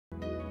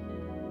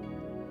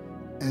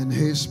And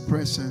his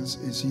presence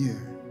is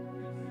here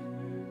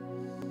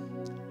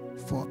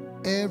for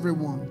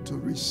everyone to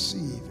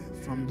receive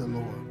from the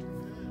Lord.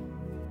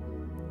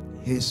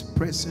 His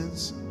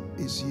presence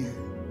is here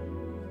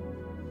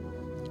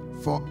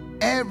for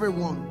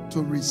everyone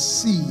to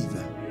receive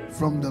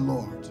from the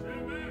Lord.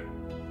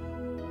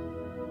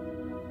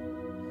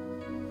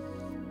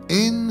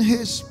 In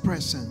his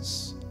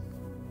presence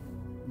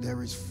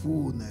there is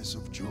fullness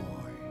of joy.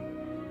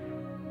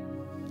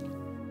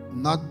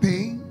 Not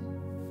pain,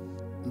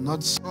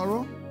 not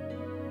sorrow,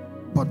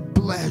 but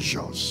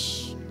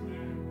pleasures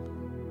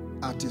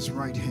at his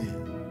right hand.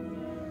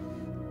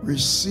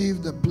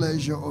 Receive the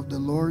pleasure of the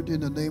Lord in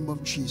the name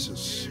of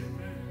Jesus.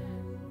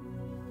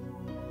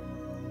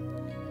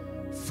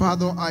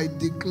 Father, I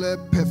declare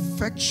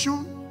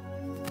perfection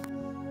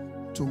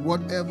to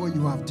whatever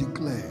you have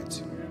declared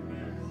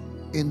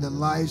in the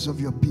lives of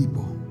your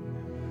people.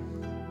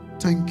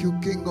 Thank you,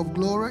 King of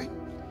Glory,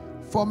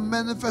 for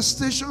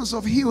manifestations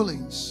of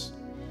healings,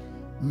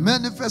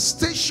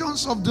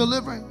 manifestations of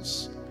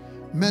deliverance,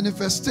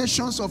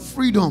 manifestations of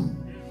freedom,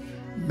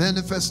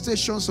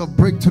 manifestations of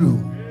breakthrough.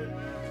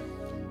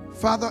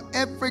 Father,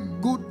 every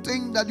good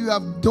thing that you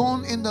have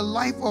done in the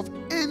life of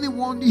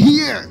anyone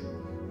here,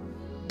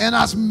 and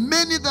as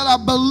many that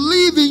are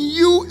believing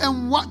you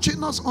and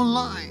watching us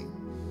online,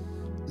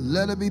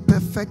 let it be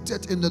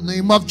perfected in the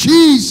name of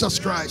Jesus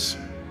Christ.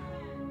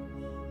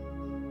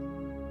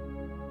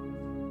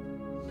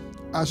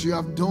 As you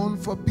have done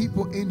for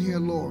people in here,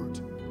 Lord,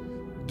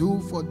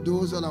 do for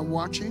those that are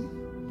watching.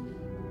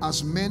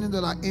 As many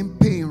that are in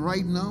pain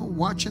right now,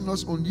 watching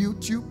us on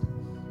YouTube,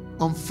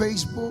 on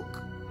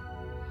Facebook,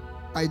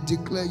 I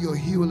declare your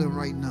healing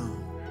right now.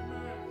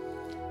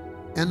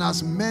 And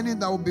as many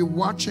that will be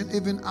watching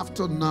even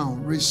after now,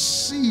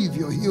 receive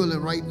your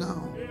healing right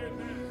now.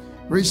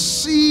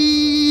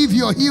 Receive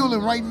your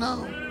healing right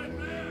now.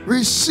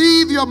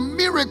 Receive your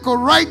miracle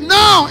right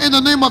now in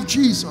the name of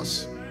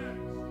Jesus.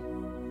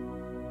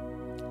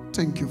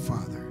 Thank you,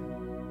 Father.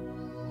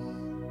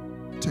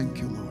 Thank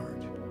you,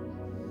 Lord.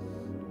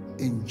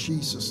 In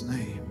Jesus'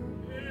 name,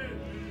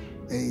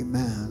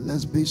 amen.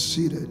 Let's be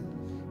seated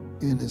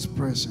in his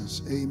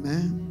presence.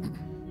 Amen.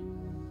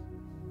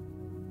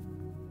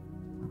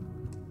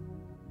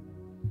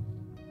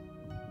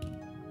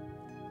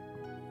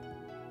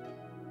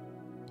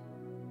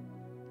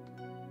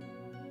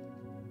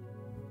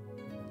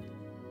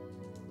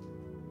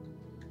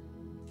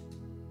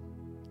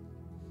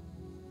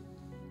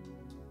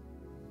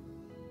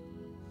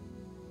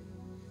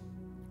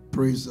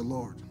 Praise the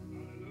Lord.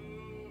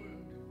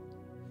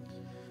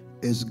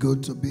 It's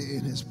good to be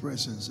in his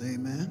presence.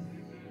 Amen.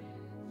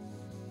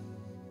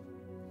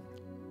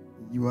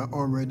 You are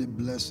already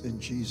blessed in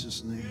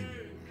Jesus' name.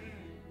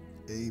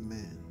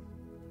 Amen.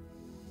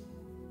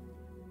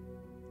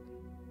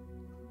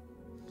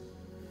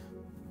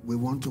 We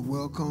want to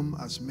welcome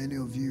as many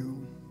of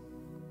you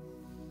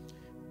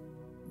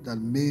that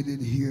made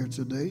it here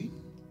today.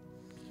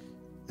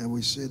 And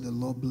we say the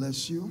Lord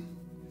bless you.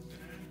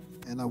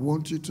 And I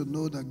want you to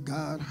know that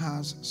God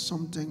has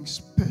something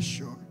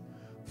special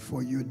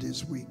for you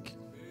this week.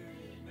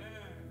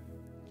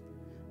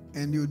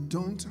 And you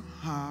don't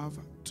have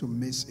to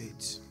miss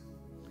it.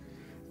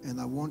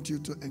 And I want you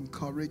to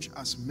encourage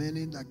as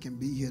many that can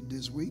be here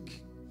this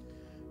week,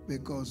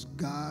 because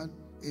God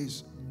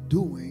is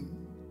doing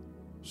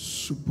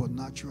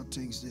supernatural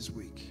things this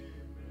week.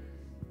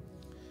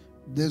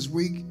 This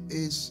week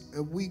is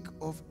a week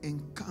of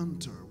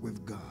encounter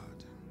with God.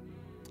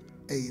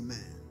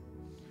 Amen.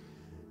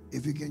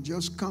 If you can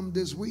just come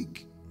this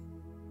week,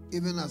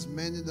 even as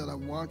many that are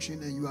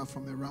watching and you are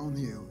from around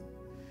here,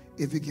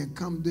 if you can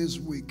come this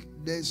week,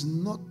 there's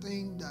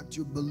nothing that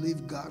you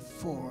believe God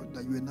for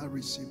that you will not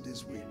receive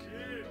this week.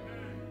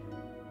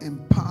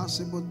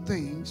 Impossible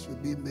things will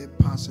be made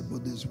possible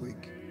this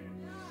week.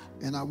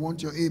 And I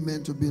want your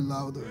amen to be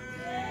louder.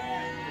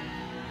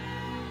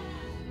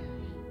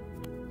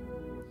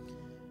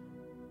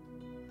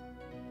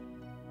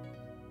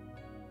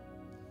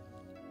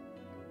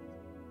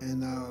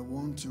 And I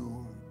want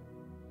to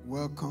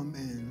welcome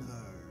and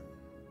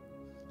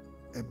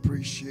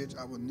appreciate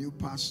our new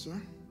pastor,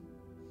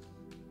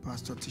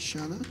 Pastor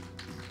Tishana.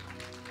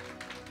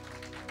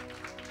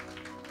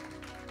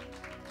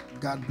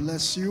 God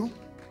bless you.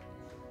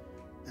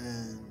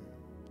 And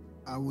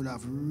I would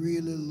have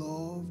really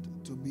loved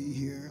to be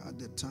here at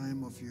the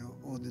time of your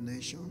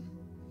ordination,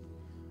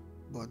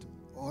 but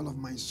all of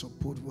my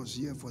support was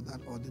here for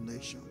that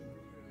ordination.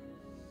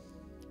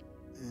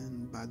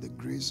 And by the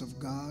grace of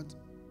God,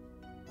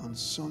 on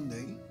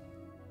Sunday,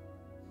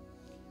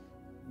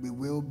 we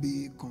will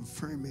be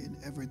confirming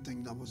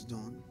everything that was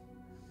done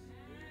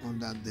on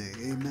that day.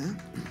 Amen.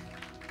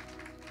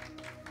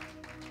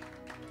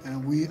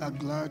 And we are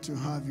glad to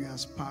have you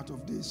as part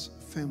of this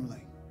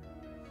family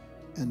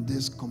and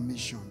this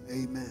commission.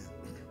 Amen.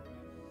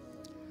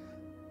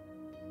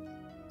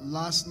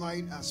 Last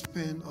night, I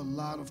spent a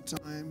lot of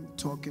time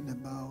talking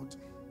about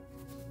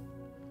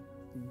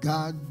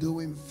God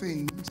doing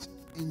things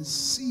in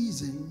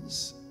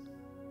seasons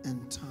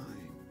and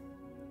time.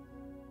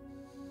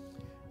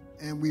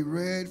 And we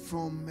read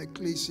from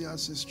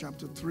Ecclesiastes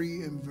chapter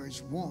 3 and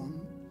verse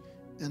 1.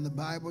 And the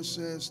Bible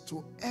says,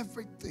 to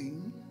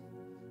everything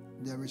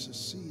there is a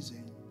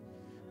season,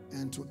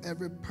 and to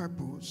every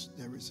purpose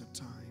there is a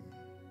time.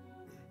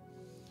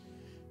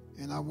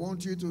 And I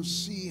want you to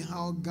see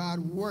how God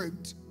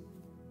worked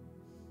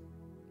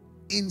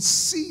in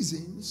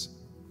seasons,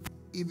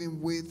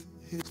 even with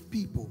his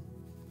people.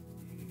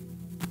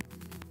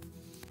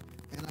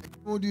 And I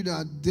told you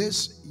that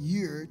this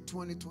year,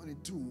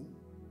 2022,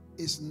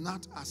 is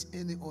not as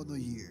any other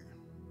year.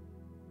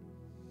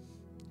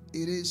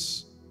 It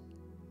is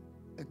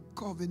a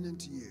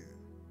covenant year,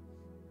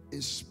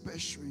 a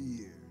special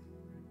year.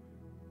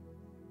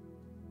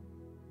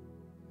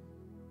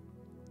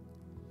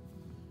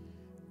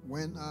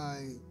 When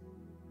I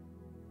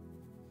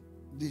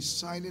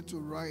decided to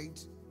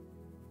write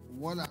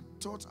what I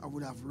thought I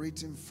would have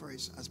written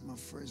first as my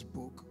first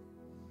book,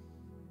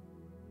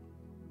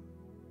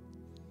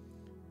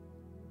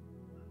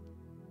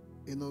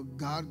 you know,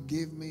 God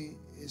gave me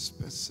a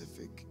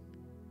specific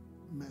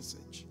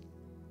message.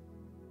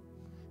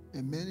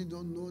 And many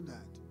don't know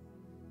that.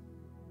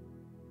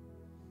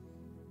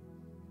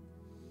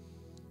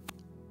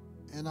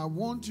 And I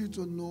want you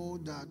to know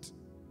that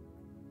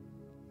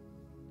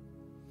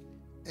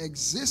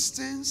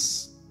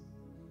existence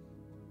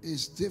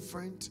is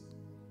different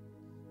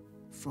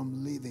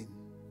from living.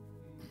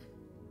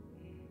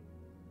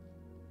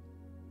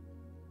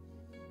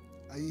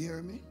 Are you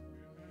hearing me?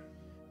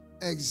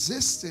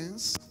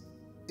 Existence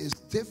is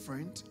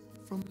different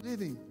from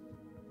living.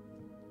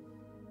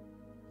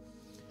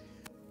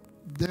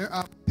 There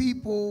are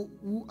people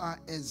who are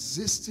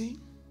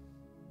existing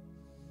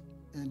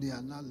and they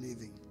are not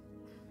living.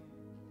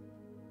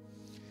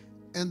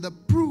 And the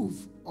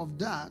proof of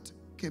that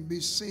can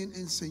be seen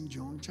in St.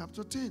 John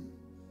chapter 10.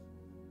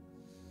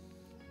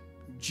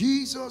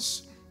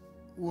 Jesus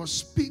was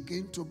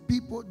speaking to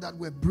people that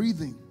were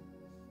breathing.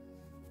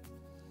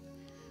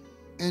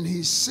 And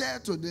he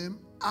said to them,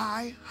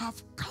 I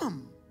have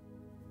come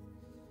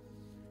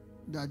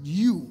that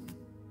you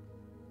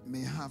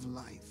may have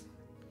life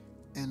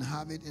and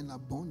have it in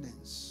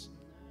abundance.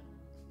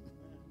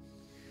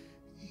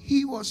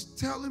 He was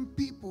telling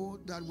people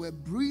that were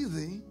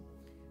breathing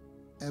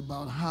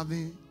about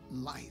having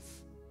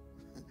life.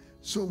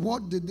 So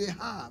what did they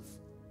have?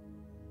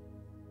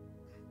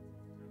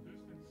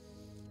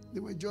 They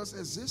were just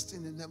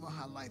existing. They never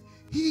had life.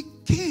 He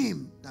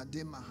came that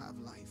they might have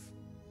life.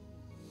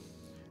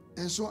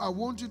 And so I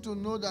want you to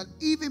know that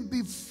even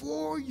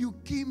before you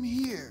came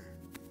here,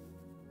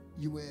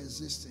 you were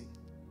existing.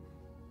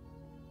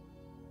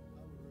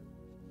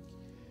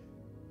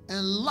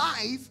 And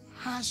life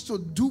has to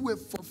do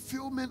with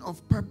fulfillment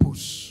of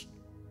purpose.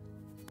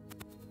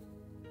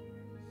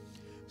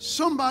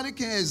 Somebody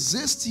can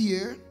exist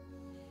here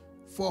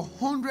for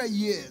 100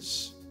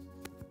 years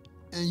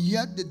and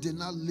yet they did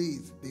not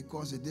live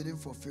because they didn't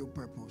fulfill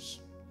purpose.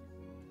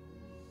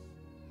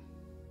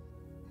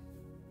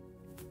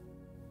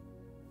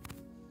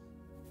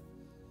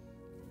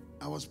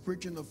 I was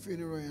preaching a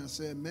funeral and I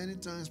said many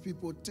times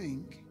people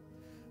think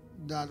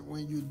that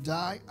when you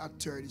die at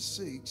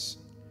 36,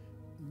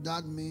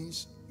 that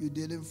means you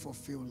didn't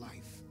fulfill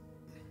life.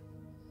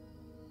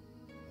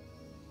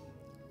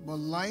 But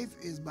life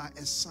is by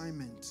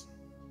assignment.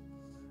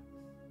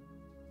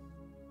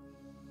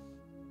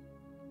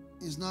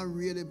 It's not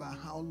really by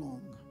how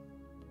long.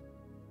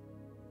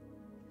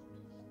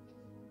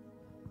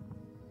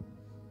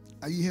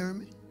 Are you hearing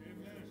me?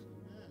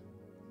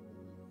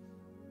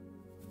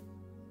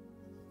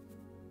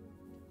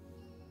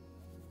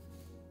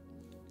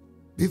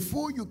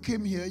 Before you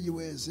came here, you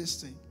were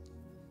existing.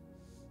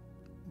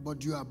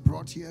 But you are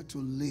brought here to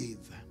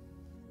live.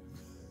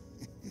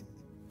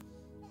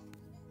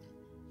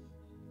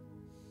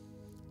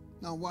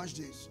 Now watch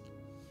this.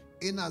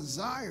 In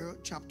Isaiah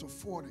chapter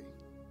 40,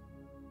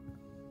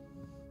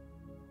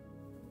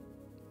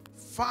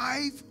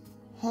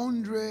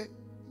 500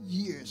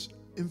 years,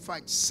 in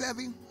fact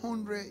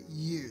 700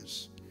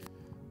 years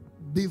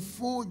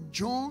before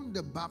John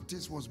the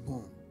Baptist was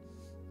born,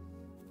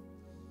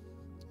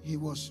 he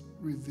was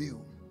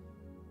revealed.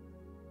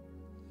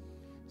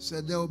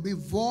 Said there will be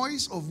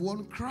voice of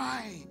one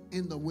crying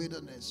in the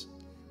wilderness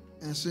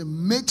and say,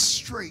 make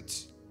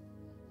straight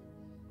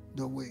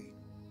the way.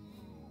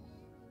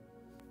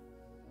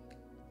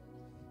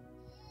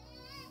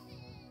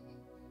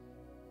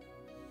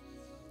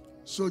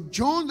 So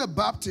John the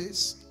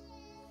Baptist,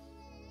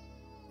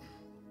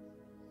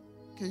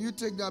 can you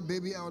take that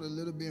baby out a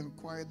little bit and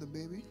quiet the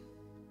baby?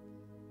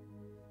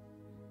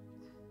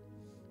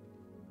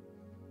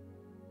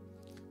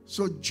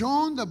 So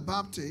John the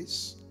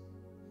Baptist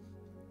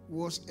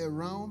was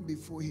around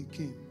before he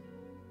came.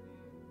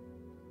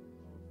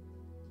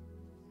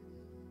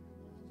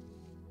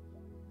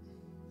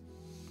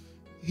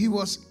 He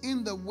was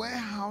in the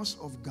warehouse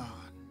of God.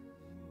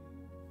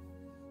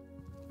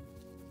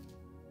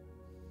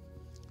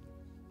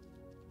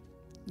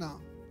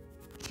 Now,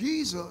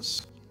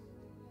 Jesus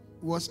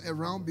was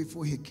around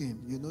before he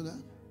came. You know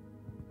that?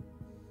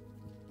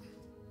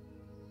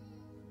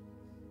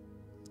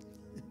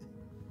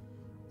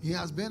 He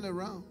has been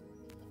around.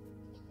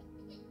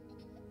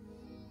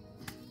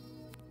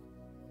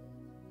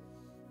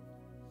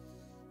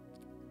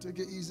 Take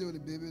it easy with the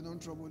baby.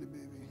 Don't trouble the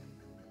baby.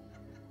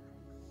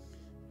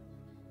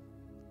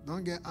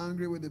 Don't get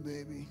angry with the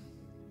baby.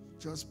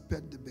 Just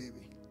pet the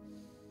baby.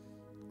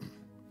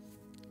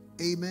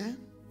 Amen.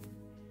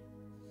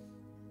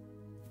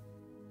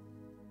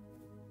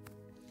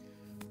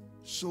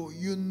 So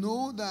you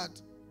know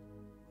that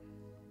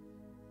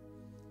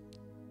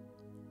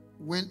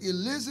when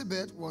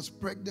Elizabeth was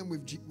pregnant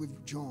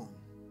with John,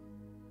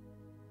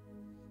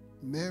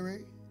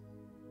 Mary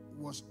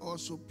was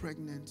also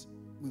pregnant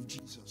with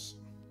Jesus.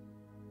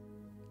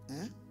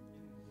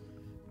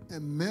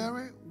 And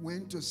Mary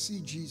went to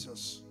see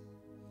Jesus.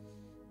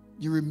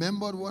 You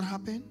remembered what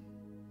happened?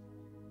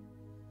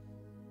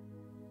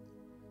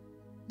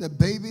 The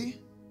baby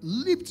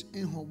leaped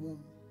in her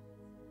womb.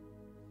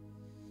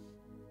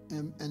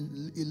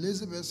 And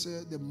Elizabeth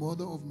said, the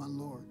mother of my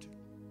Lord.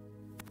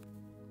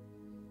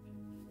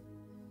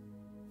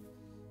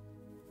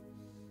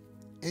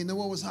 And you know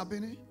what was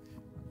happening?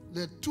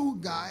 The two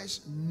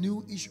guys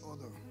knew each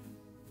other.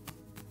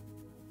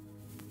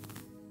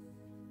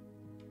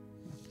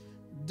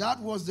 That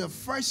was the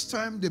first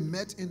time they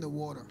met in the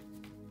water.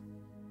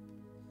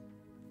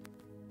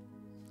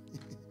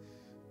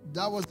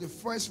 That was the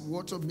first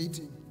water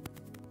meeting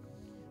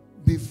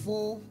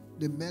before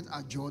they met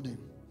at Jordan.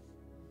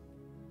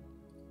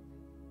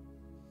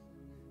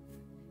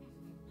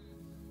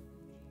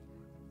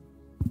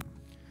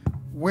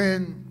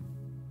 When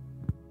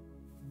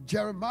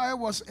Jeremiah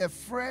was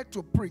afraid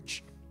to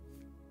preach,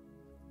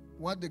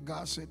 what did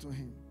God say to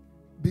him?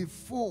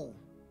 Before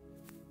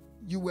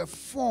you were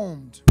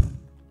formed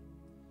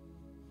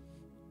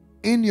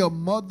in your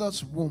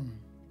mother's womb,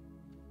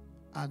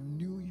 I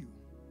knew you.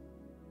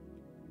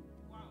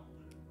 Wow.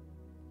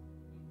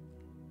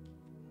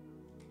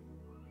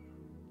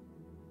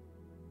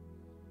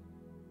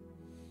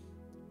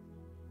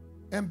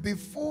 And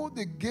before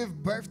they gave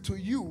birth to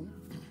you,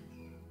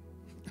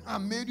 I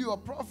made you a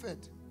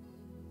prophet.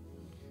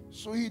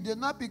 So he did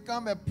not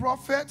become a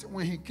prophet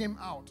when he came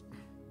out.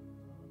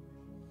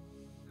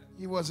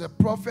 He was a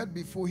prophet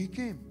before he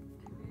came.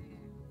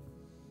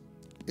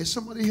 Is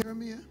somebody hearing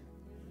me here?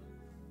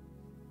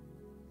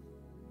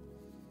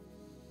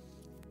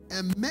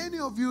 And many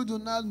of you do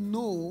not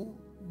know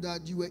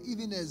that you were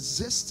even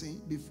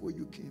existing before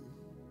you came.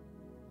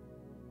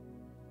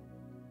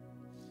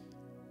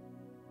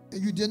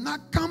 And you did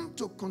not come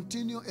to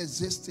continue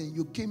existing,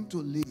 you came to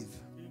live.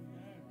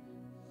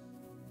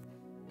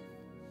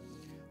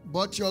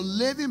 But your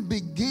living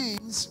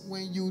begins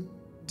when you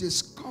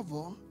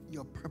discover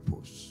your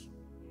purpose.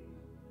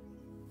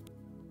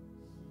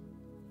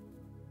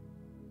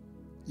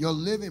 Your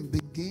living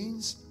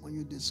begins when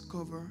you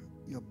discover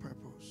your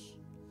purpose.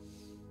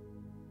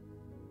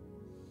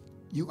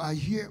 You are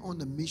here on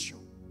a mission.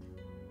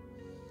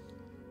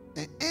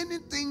 And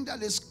anything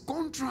that is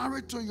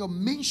contrary to your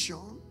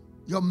mission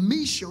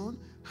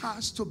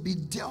has to be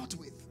dealt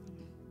with.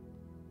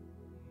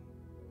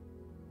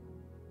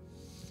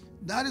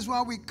 That is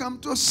why we come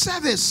to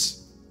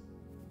service.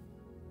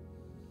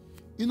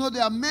 You know,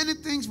 there are many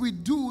things we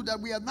do that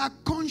we are not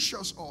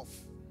conscious of.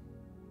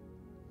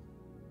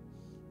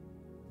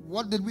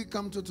 What did we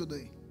come to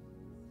today?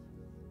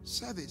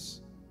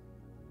 Service.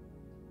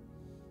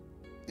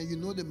 And you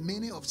know the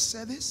meaning of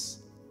service?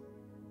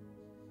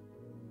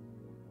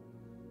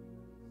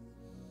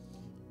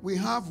 We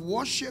have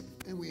worship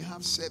and we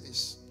have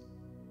service.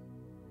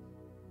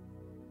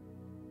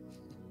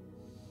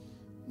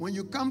 When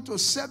you come to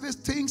service,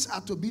 things are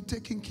to be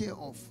taken care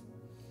of.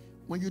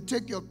 When you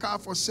take your car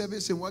for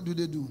service, and what do?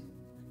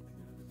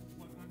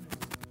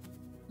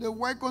 They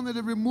work on it,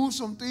 they remove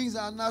some things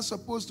that are not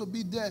supposed to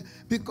be there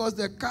because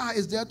the car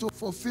is there to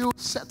fulfill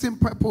certain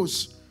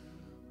purpose,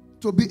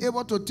 to be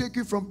able to take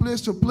you from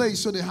place to place.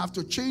 So they have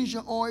to change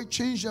your oil,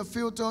 change your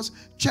filters,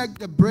 check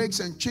the brakes,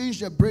 and change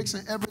the brakes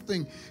and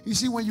everything. You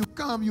see, when you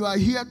come, you are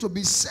here to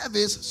be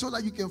serviced so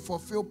that you can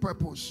fulfill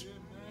purpose.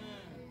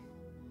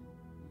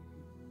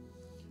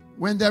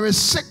 When there is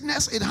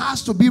sickness, it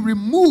has to be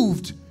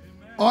removed,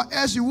 or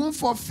else you won't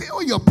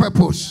fulfill your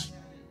purpose.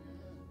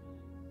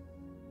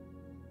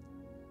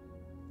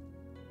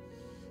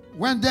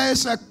 When there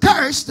is a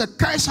curse, the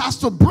curse has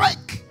to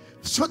break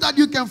so that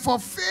you can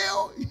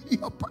fulfill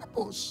your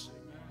purpose.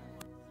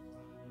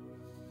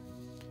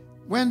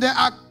 When there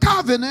are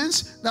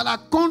covenants that are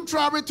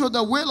contrary to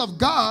the will of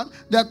God,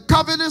 the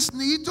covenants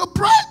need to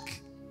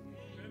break.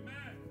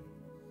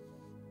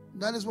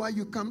 That is why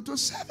you come to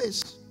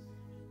service.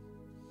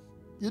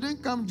 You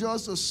didn't come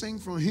just to sing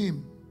from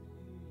him.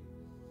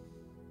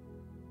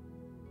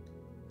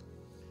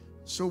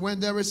 So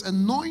when there is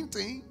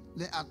anointing,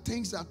 there are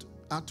things that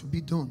are to be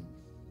done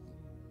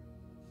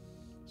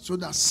so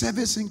that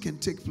servicing can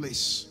take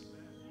place.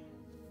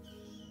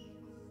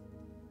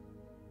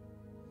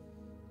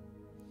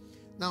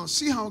 Now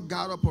see how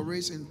God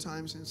operates in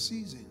times and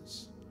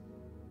seasons.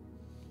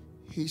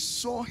 He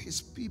saw his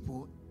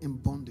people in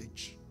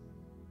bondage.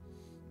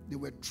 They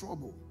were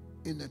troubled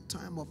in the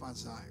time of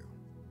Isaiah.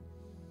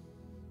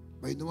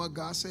 But you know what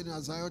God said in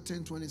Isaiah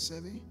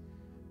 10:27?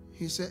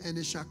 He said, and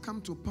it shall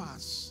come to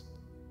pass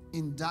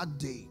in that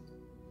day,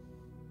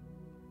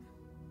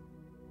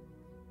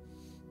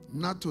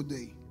 not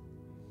today,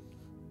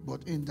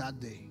 but in that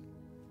day.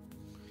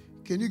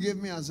 Can you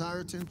give me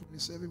Isaiah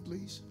 10:27,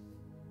 please?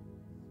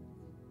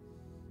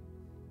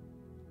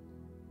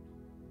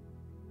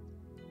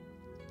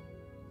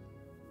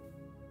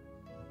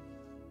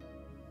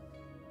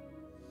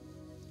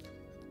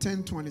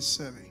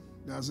 (10:27).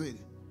 That's it.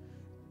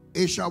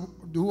 It shall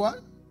do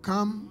what?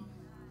 Come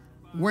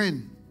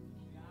when?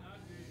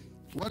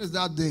 What is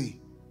that day?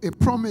 A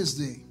promised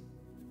day.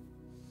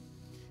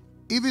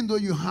 Even though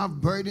you have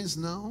burdens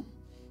now,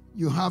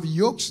 you have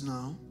yokes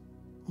now,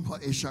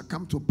 but it shall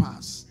come to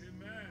pass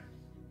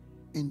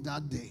in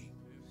that day.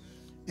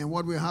 And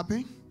what will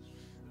happen?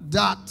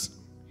 That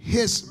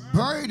his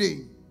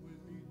burden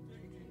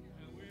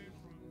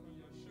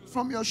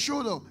from your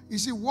shoulder. You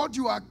see, what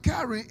you are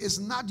carrying is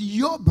not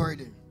your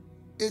burden.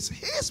 It's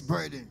his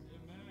burden.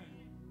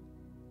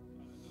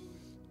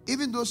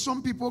 Even though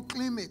some people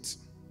claim it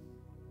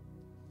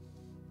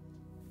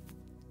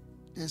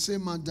and say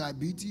my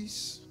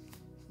diabetes,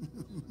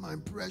 my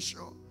pressure,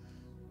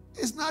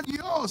 it's not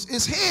yours,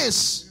 it's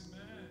his.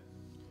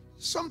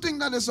 Something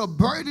that is a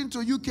burden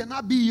to you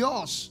cannot be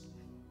yours.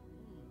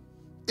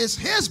 It's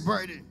his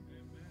burden.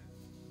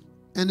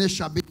 And it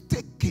shall be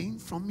taken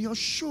from your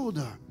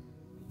shoulder.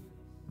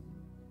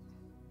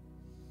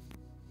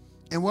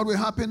 And what will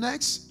happen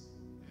next?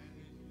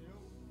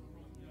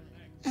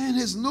 And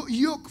his no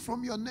yoke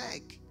from your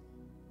neck.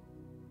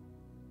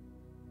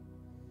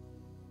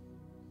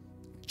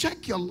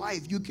 Check your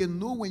life. You can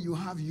know when you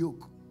have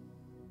yoke.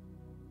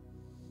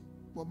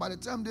 But by the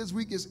time this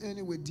week is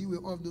ending, we deal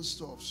with all those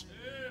stuffs.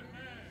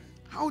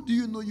 How do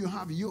you know you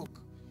have yoke?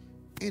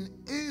 In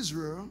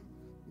Israel,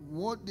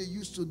 what they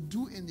used to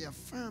do in their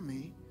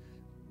family,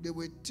 they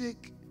would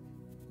take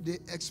the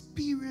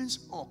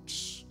experienced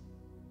ox,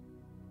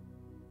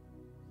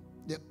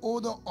 the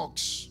older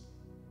ox.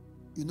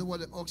 You know what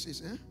the ox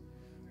is, eh?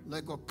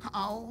 Like a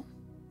cow,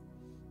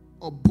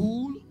 a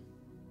bull.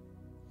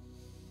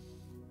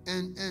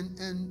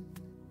 And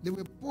they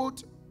will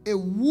put a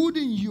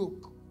wooden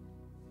yoke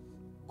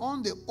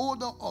on the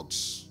older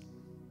ox,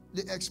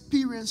 the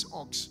experienced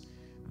ox,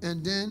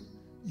 and then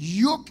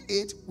yoke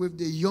it with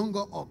the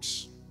younger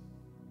ox,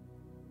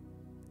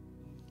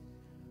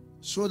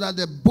 so that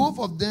the both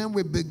of them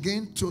will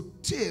begin to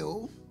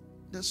till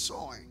the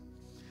soil.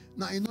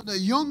 Now, you know, the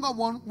younger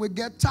one will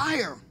get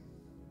tired.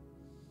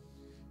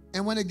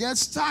 And when it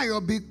gets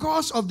tired,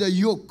 because of the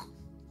yoke,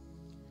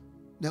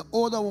 the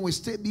older one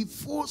will be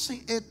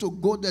forcing it to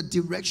go the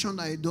direction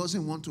that it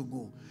doesn't want to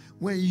go.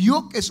 When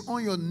yoke is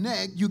on your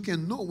neck, you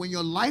can know when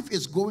your life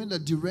is going the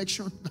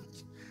direction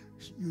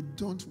that you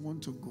don't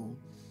want to go.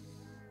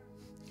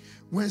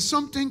 When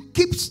something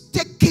keeps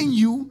taking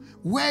you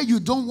where you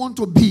don't want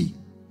to be.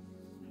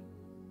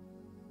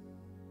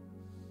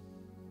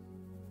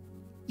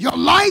 Your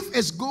life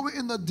is going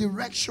in the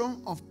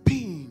direction of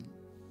pain,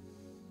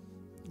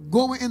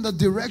 going in the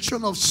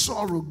direction of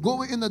sorrow,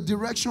 going in the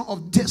direction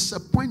of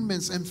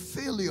disappointments and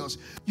failures.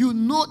 You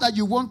know that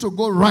you want to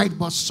go right,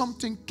 but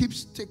something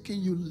keeps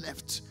taking you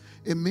left.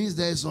 It means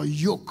there is a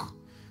yoke.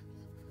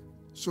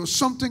 So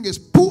something is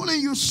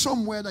pulling you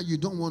somewhere that you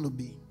don't want to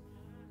be.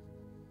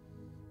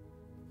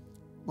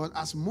 But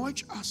as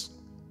much as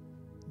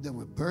there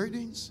were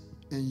burdens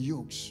and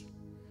yokes,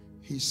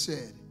 he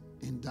said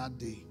in that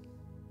day,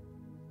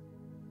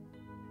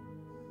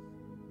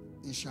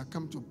 it shall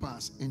come to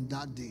pass in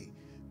that day,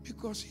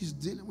 because he's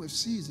dealing with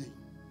season.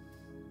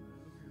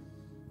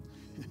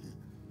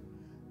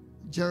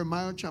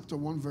 Jeremiah chapter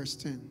 1 verse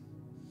 10.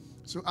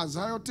 So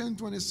Isaiah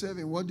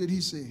 10:27, what did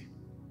he say?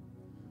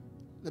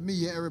 Let me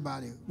hear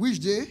everybody. Which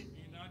day?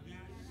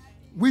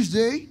 Which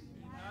day?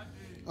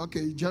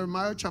 Okay,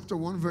 Jeremiah chapter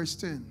 1 verse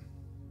 10.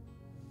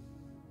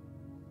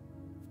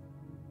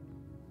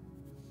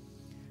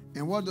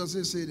 And what does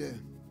it say there?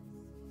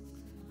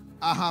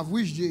 I have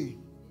which day?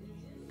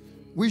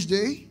 Which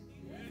day?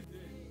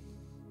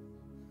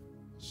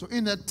 So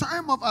in the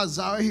time of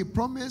Isaiah, he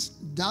promised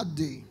that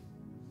day.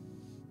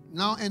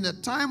 Now in the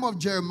time of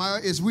Jeremiah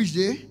is which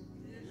day?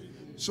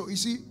 So you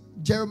see,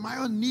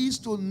 Jeremiah needs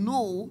to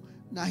know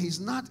that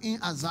he's not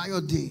in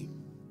Isaiah's day.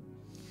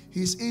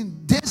 He's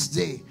in this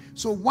day.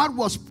 So what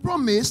was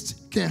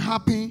promised can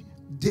happen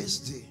this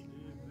day.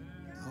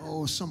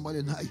 Oh,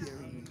 somebody not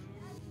hearing me.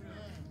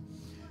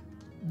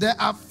 There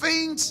are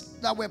things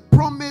that were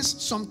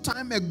promised some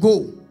time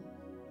ago.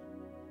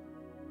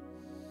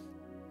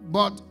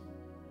 But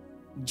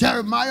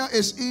Jeremiah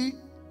is in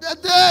the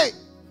day.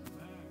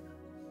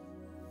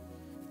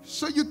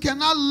 So you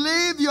cannot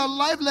live your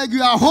life like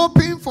you are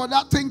hoping for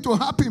that thing to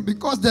happen,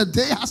 because the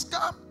day has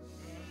come.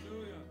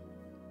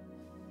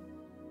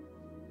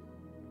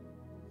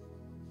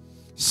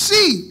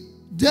 See,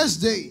 this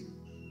day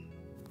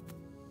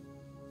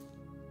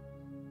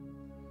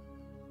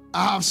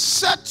I have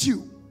set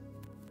you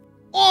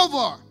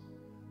over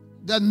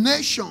the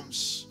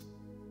nations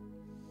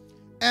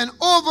and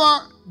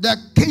over the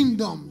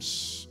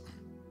kingdoms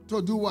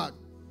To do what?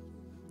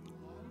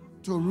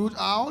 To root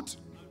out,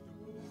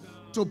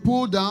 to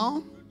pull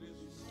down,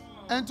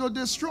 and to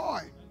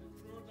destroy,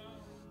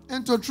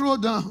 and to throw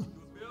down.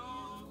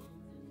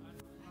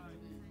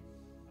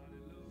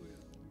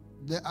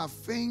 There are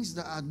things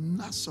that are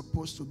not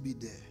supposed to be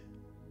there.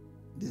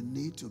 They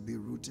need to be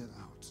rooted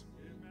out.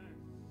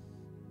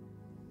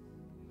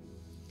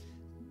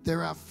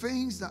 There are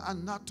things that are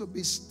not to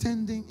be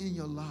standing in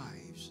your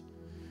lives.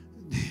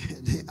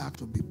 They are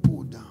to be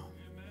pulled down.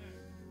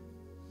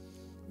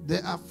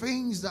 There are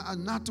things that are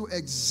not to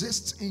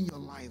exist in your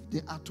life.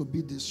 They are to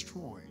be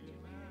destroyed.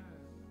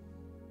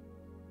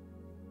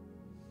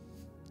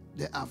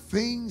 There are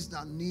things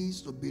that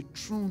needs to be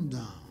thrown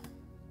down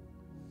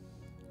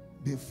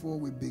before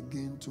we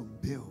begin to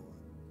build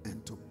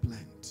and to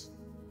plant.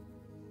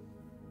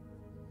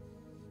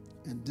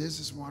 And this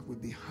is what will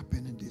be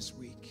happening this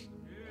week.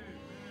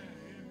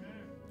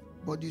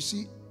 But you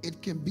see, it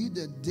can be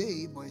the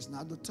day, but it's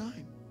not the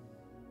time.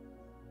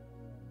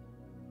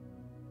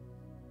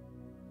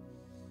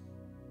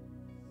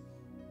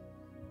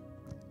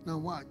 Now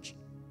watch.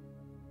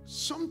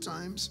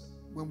 Sometimes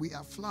when we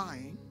are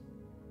flying,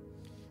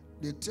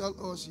 they tell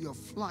us your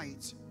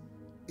flight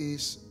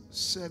is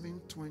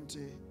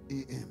 7:20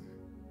 a.m.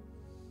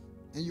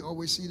 And you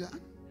always see that?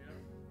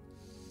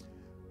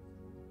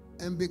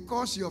 And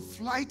because your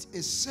flight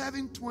is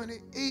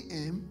 7:20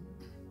 a.m.,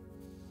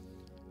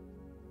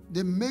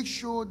 they make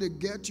sure they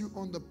get you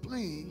on the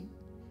plane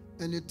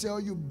and they tell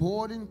you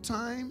boarding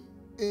time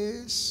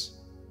is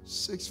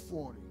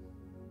 6:40.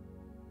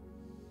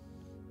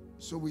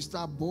 So we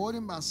start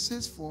boarding by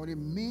 6:40,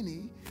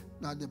 meaning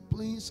that the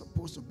plane is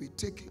supposed to be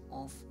taking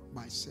off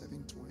by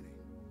 7:20.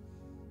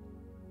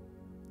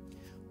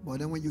 But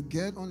then when you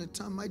get on the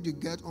time, you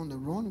get on the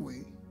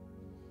runway,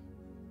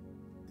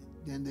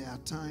 then there are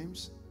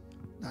times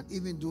that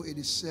even though it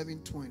is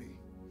 7:20,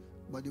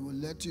 but they will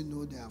let you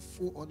know there are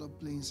 4 other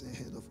planes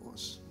ahead of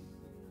us.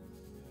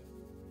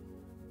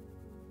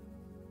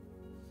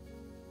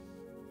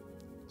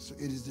 So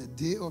it is the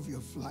day of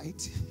your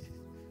flight,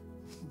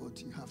 but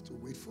you have to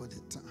wait for the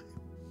time.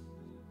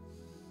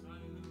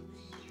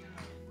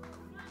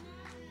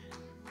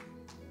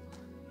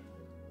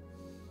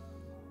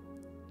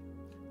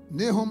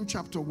 Nahum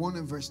chapter 1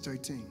 and verse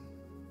 13.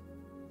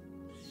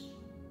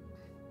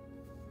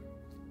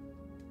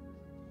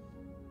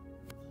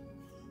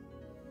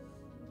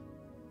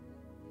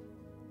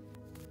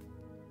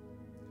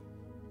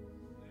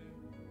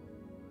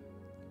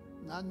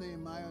 Not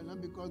Nehemiah,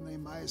 not because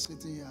Nehemiah is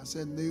sitting here. I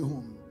said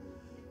Nahum.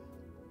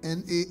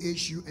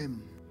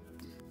 Nahum.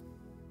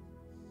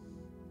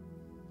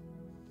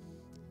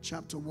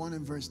 Chapter 1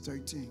 and verse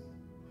 13.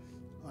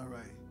 All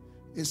right.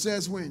 It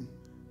says when?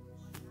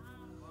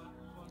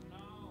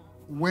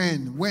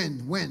 When?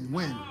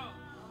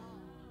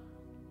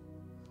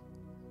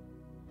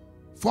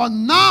 For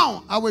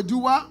now, I will do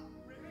what?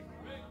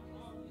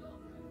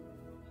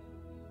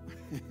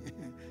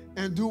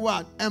 And do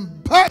what?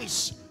 And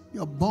burst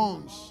your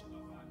bones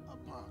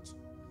apart.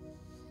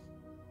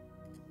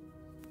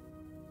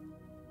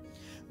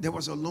 There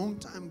was a long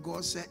time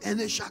God said,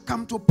 and it shall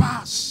come to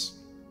pass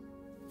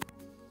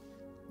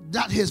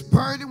that his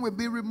burden will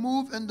be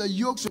removed and the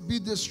yokes will be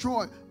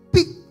destroyed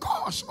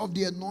because of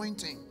the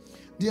anointing.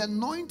 The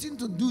anointing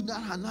to do that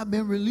had not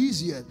been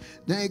released yet.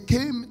 Then it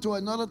came to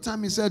another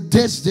time, he said,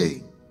 this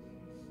day.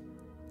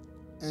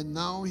 And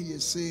now he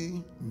is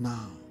saying,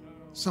 now.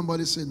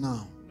 Somebody say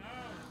now.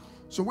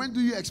 So when do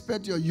you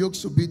expect your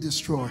yokes to be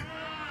destroyed?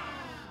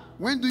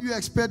 When do you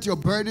expect your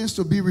burdens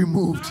to be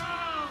removed?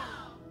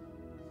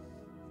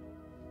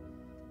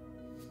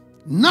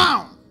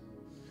 Now.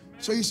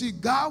 So you see,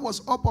 God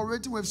was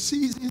operating with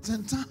seasons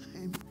and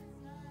time.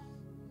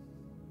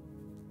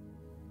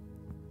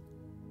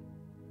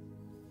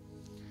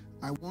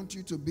 I want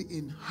you to be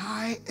in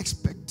high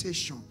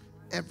expectation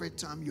every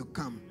time you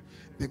come,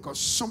 because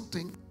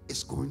something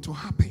is going to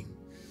happen.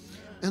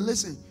 And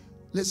listen,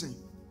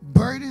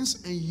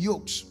 burdens and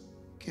yokes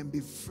can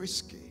be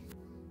frisky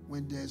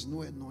when there's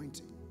no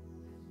anointing.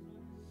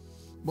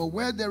 But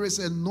where there is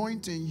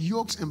anointing,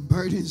 yokes and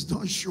burdens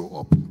don't show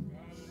up.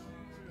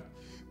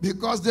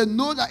 Because they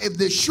know that if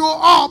they show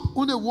up,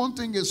 only one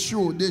thing is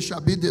sure: they shall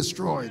be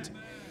destroyed.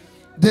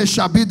 They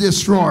shall be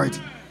destroyed.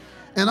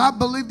 And I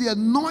believe the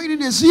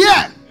anointing is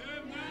here.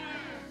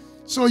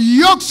 So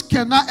yokes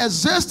cannot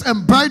exist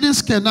and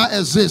burdens cannot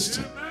exist.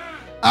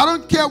 I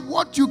don't care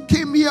what you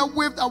came here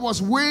with that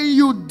was weighing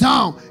you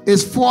down,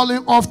 is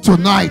falling off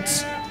tonight.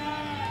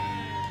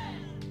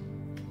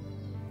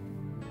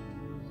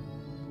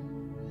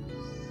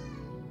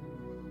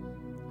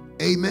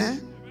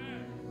 Amen.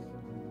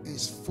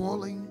 It's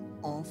falling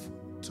off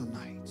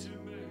tonight.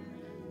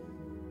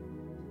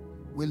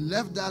 We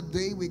left that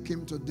day, we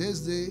came to this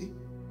day,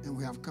 and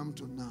we have come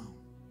to now.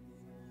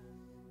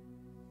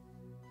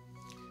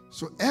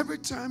 So every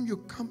time you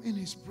come in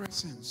his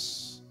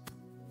presence,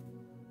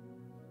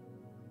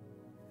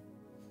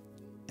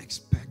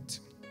 expect.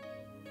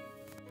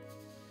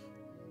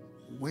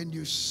 When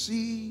you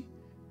see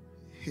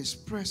his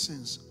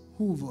presence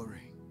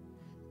hovering,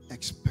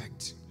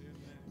 expect.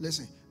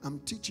 Listen, I'm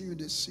teaching you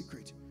this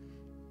secret.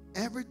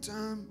 Every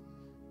time,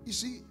 you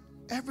see,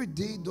 every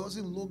day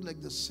doesn't look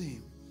like the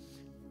same.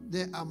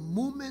 There are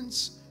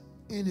moments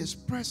in his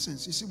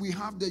presence. You see, we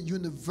have the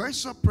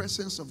universal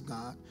presence of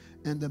God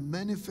and the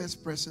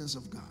manifest presence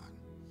of God.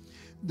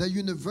 The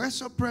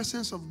universal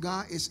presence of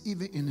God is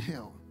even in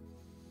hell.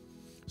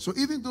 So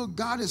even though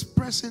God is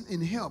present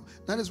in hell,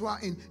 that is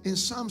why in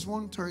Psalms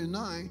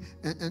 139,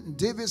 and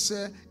David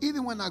said,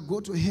 even when I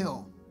go to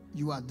hell,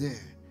 you are there.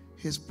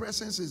 His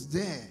presence is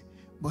there,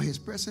 but his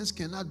presence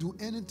cannot do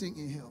anything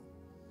in hell.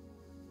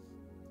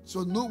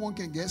 So no one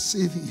can get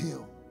saved in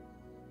hell.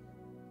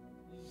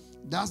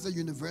 That's the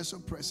universal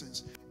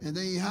presence. And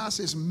then he has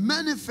his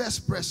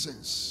manifest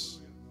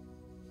presence.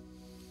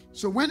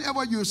 So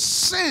whenever you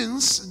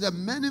sense the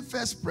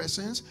manifest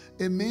presence,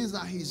 it means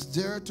that he's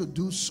there to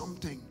do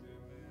something.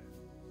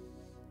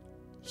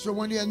 So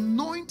when the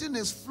anointing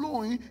is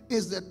flowing,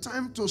 it's the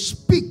time to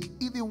speak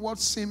even what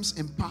seems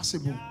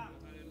impossible.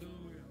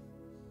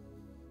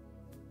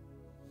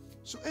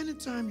 So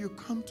anytime you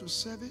come to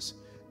service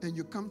and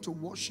you come to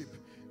worship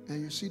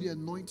and you see the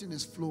anointing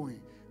is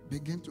flowing,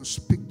 begin to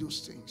speak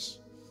those things.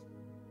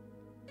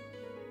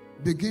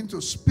 Begin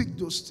to speak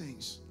those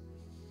things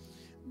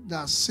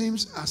that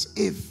seems as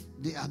if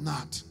they are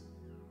not.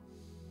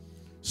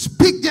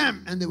 Speak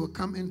them and they will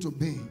come into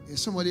being.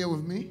 Is somebody here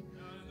with me?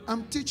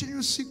 I'm teaching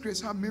you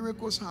secrets how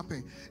miracles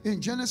happen.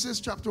 In Genesis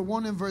chapter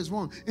 1 and verse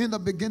 1, in the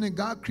beginning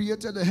God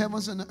created the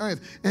heavens and the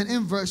earth. And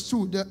in verse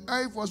 2, the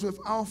earth was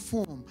without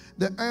form.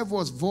 The earth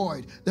was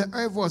void. The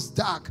earth was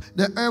dark.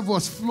 The earth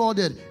was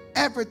flooded.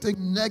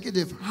 Everything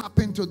negative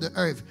happened to the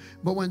earth.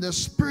 But when the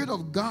Spirit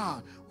of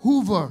God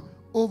hovered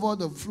over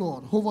the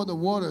flood, over the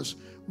waters,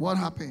 what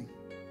happened?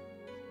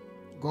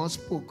 God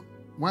spoke.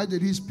 Why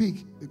did he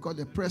speak? Because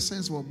the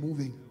presence was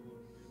moving.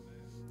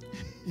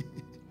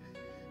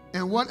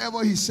 And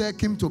whatever he said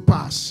came to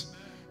pass.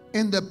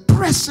 In the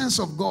presence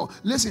of God.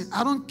 Listen,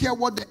 I don't care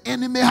what the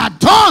enemy had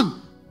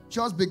done.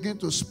 Just begin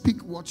to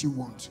speak what you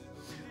want.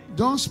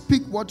 Don't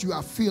speak what you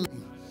are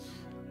feeling.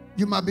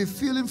 You might be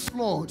feeling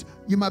flawed.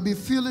 You might be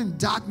feeling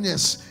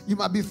darkness. You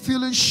might be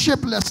feeling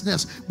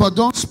shapelessness. But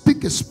don't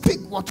speak it. Speak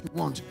what you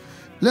want.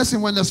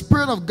 Listen, when the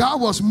Spirit of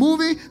God was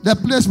moving, the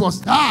place was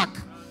dark.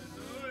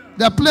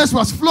 The place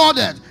was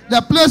flooded.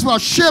 The place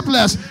was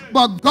shapeless.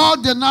 But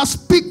God did not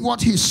speak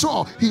what he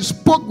saw. He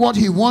spoke what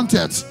he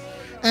wanted.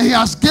 And he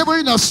has given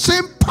you the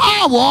same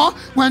power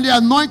when the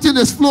anointing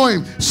is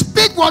flowing.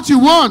 Speak what you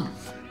want.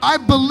 I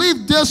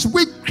believe this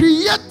week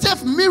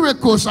creative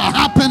miracles are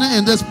happening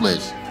in this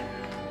place.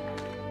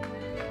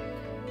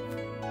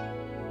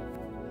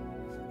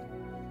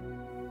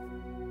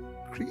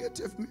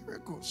 Creative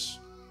miracles.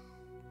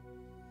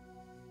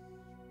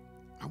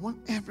 I want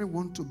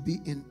everyone to be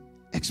in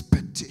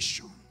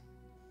expectation.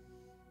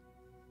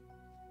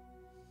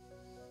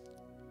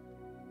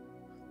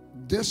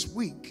 This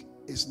week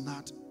is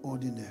not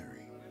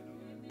ordinary.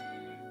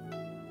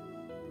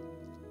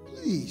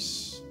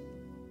 Please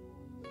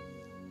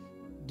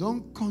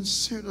don't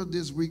consider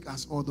this week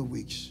as other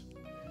weeks.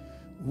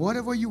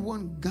 Whatever you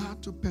want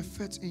God to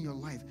perfect in your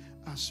life,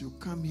 as you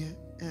come here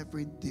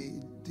every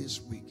day this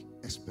week,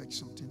 expect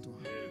something to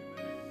happen.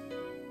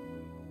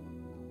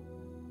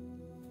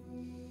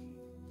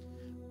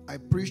 I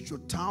preach to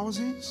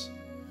thousands,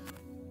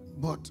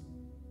 but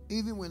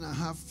even when I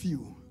have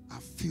few, I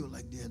feel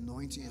like the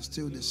anointing is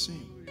still the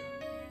same.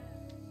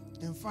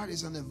 In fact,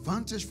 it's an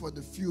advantage for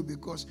the few,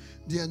 because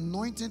the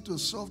anointing to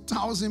solve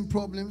 1,000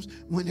 problems,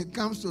 when it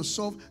comes to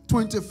solve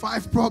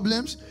 25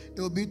 problems, it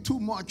will be too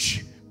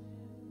much.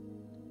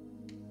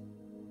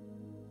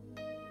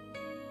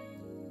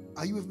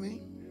 Are you with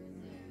me?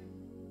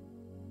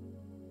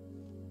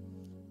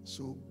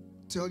 So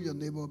tell your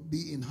neighbor,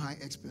 be in high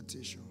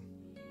expectation.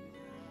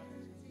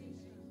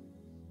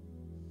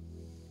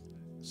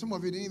 Some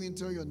of you didn't even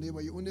tell your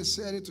neighbor. You only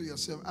said it to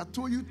yourself. I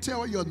told you,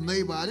 tell your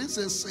neighbor. I didn't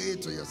say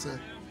it to yourself.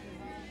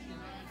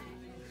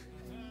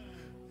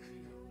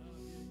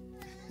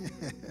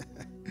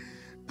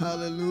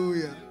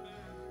 Hallelujah.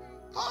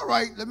 All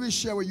right, let me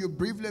share with you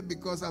briefly,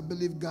 because I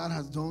believe God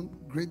has done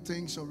great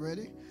things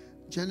already.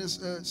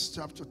 Genesis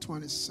chapter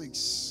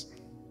 26.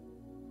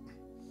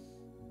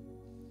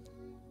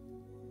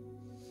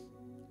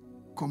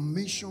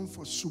 Commission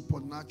for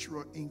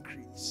supernatural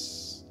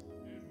increase.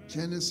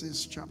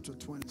 Genesis chapter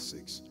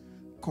 26.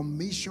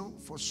 Commission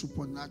for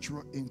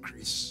supernatural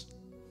increase.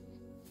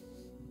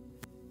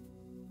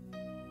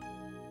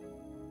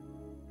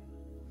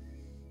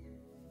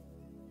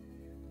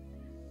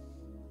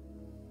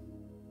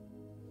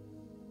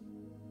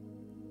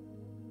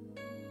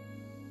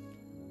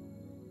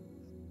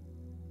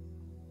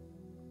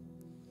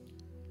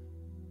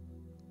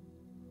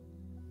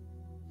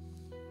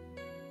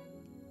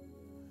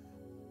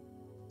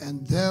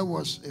 And there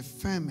was a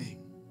famine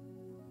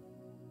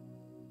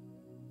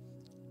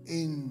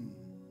in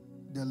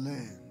the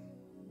land,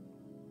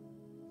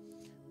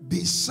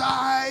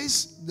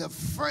 besides the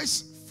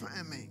first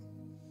famine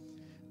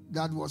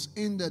that was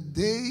in the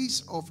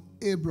days of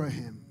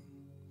Abraham.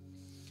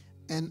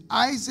 And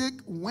Isaac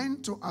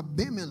went to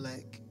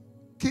Abimelech,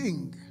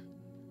 king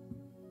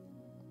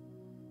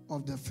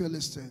of the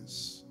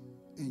Philistines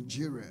in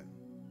Gerar.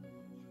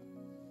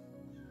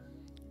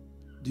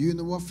 Do you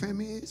know what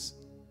famine is?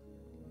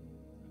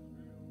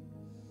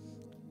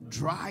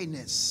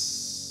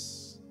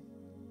 Dryness.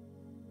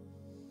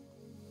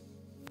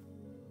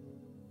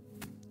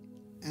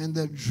 And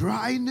the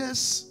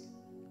dryness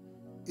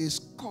is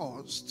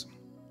caused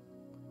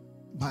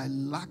by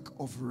lack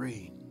of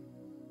rain.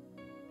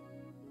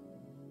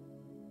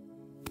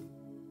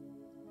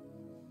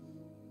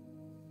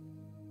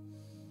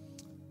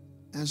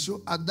 And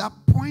so at that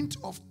point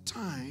of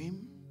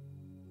time,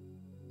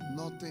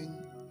 nothing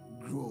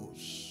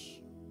grows.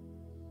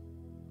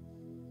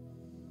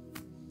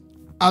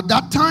 At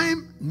that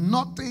time,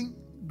 nothing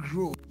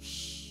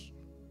grows.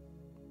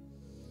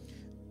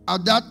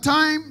 At that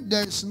time,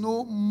 there is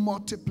no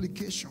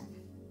multiplication.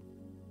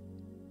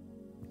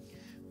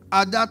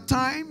 At that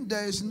time,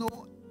 there is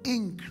no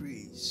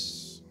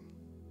increase.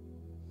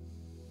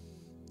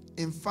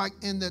 In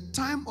fact, in the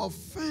time of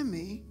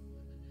famine,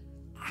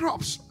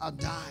 crops are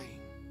dying.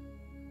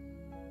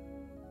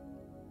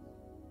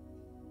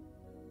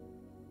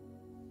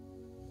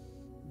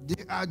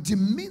 They are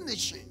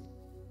diminishing.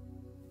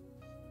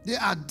 They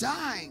are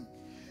dying.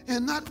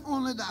 And not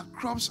only that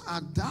crops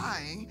are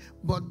dying,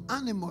 but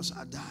animals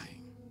are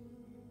dying.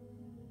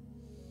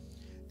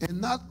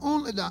 And not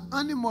only that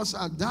animals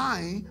are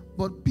dying,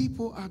 but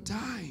people are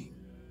dying.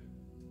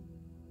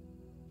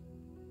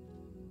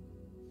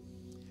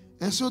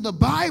 And so the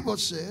Bible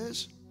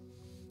says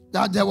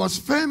that there was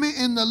famine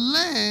in the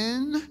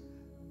land,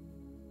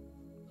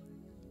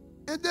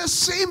 and the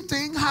same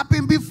thing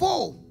happened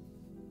before.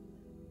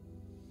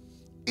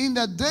 In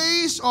the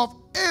days of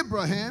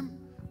Abraham,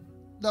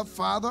 the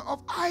father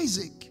of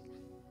Isaac.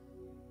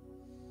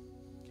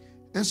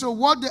 And so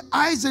what did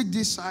Isaac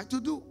decide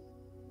to do?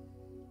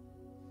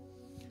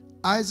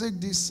 Isaac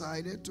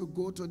decided to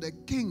go to the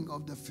king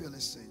of the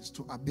Philistines,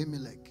 to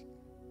Abimelech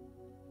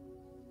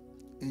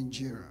in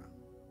Gerar.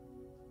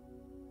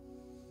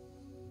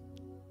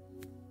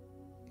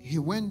 He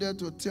went there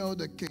to tell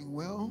the king,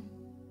 well,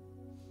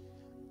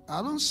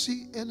 I don't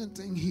see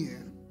anything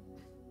here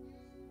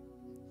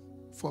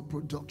for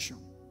production.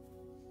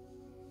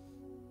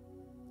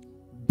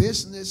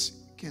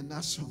 Business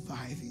cannot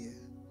survive here.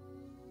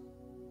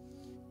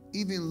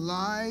 Even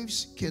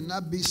lives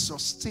cannot be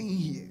sustained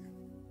here.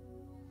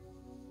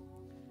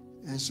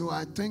 And so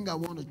I think I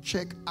want to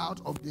check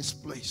out of this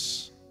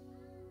place.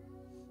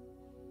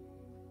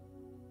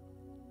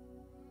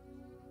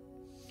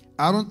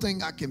 I don't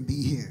think I can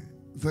be here.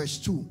 Verse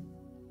 2.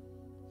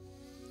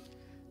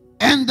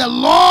 And the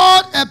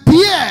Lord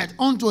appeared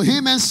unto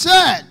him and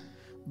said,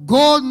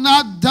 go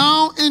not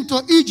down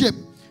into Egypt.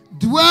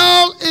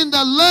 Dwell in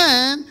the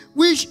land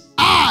which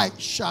I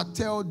shall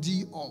tell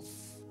thee of.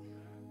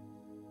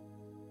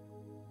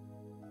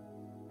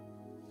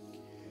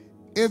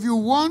 If you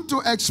want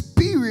to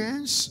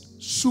experience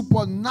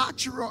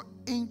supernatural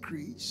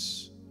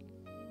increase,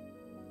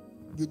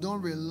 you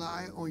don't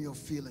rely on your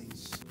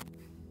feelings.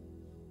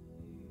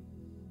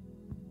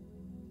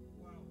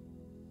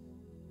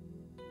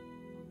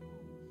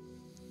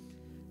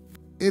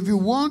 If you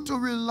want to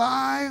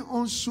rely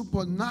on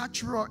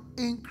supernatural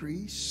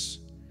increase,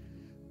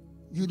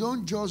 you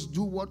don't just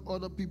do what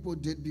other people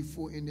did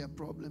before in their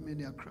problem, in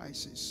their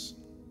crisis.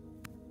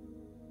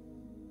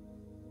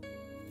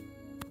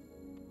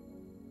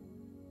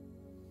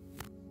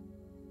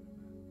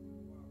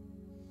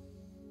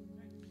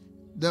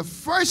 The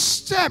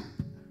first step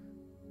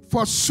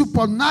for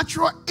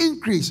supernatural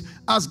increase,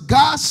 as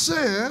God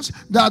says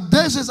that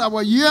this is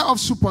our year of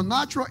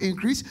supernatural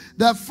increase,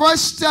 the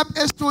first step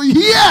is to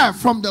hear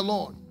from the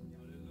Lord.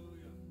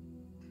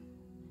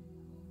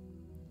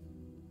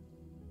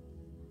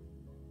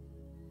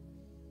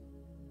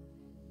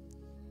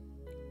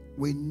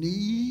 We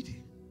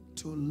need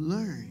to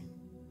learn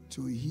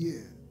to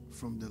hear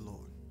from the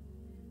Lord.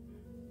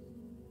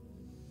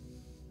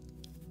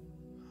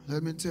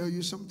 Let me tell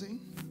you something.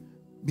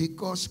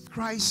 Because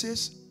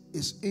crisis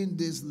is in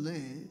this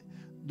land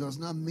does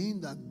not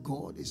mean that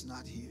God is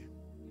not here.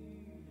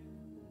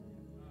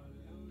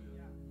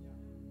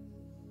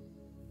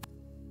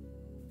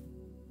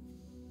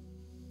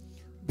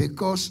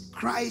 Because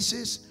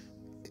crisis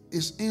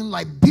is in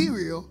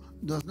Liberia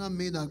does not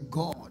mean that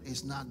God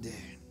is not there.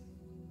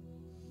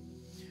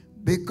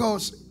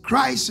 Because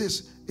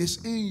crisis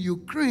is in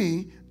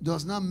Ukraine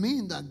does not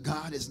mean that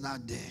God is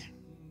not there.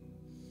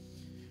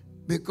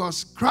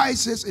 Because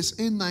crisis is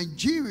in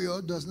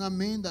Nigeria does not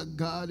mean that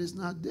God is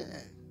not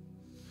there.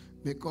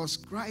 Because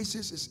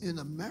crisis is in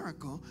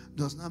America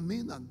does not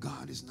mean that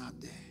God is not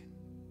there.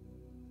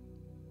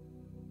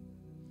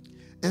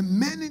 And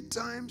many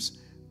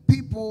times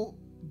people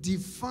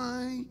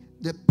define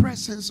the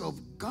presence of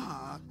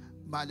God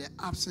by the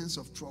absence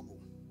of trouble.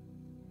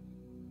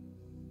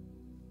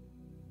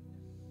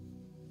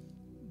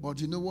 But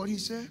you know what he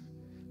said?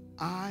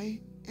 I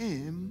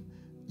am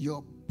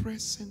your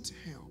present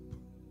help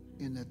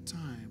in a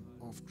time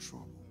of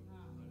trouble.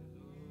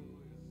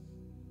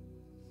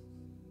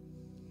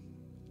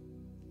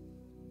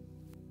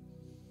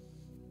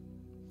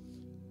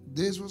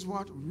 This was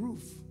what?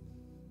 Ruth.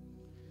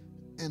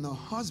 And her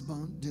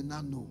husband did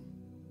not know.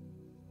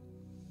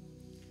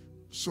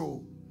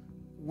 So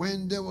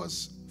when there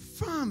was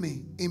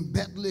famine in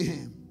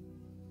Bethlehem,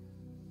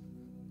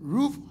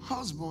 Ruth's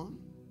husband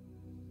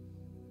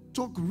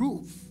took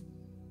Ruth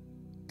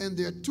and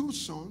their 2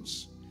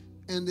 sons,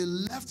 and they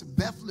left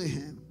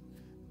Bethlehem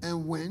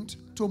and went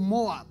to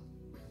Moab.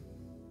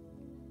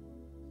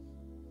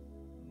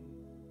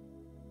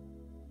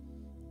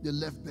 They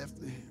left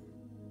Bethlehem.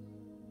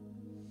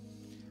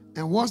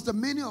 And what's the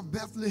meaning of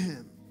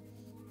Bethlehem?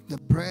 The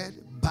bread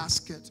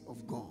basket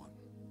of God.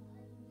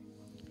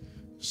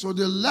 So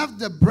they left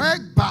the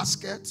bread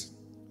basket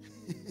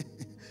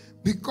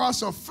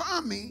because of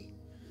famine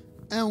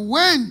and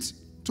went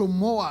to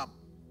Moab,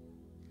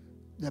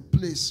 the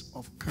place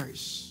of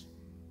curse.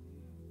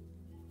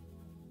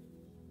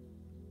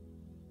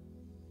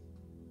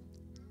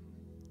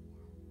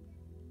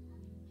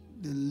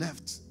 They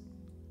left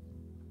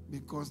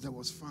because there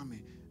was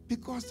famine.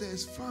 Because there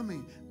is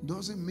famine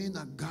doesn't mean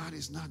that God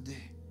is not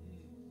there.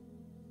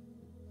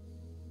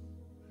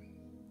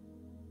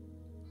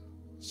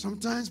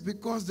 Sometimes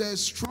because there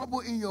is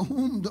trouble in your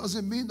home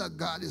doesn't mean that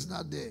God is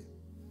not there.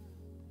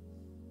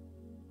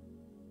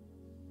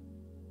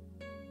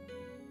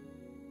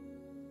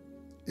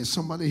 Is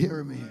somebody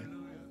hearing me here?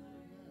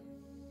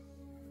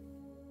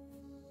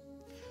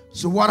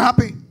 So what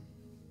happened?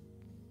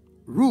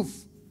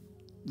 Ruth,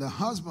 the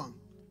husband,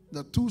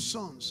 the 2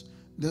 sons,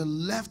 they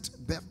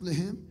left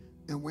Bethlehem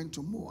and went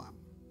to Moab.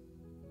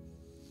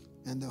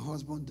 And the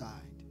husband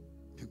died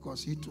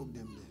because he took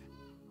them there.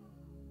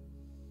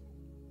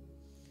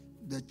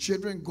 The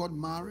children got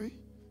married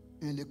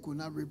and they could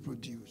not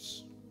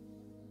reproduce.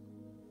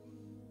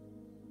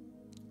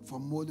 For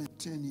more than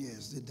 10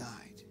 years, they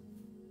died.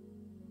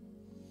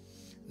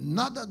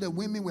 Not that the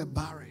women were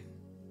barren,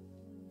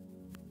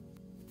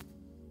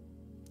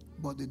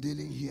 but they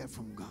didn't hear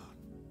from God.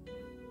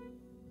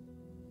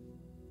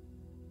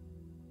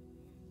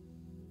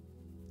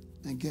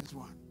 And guess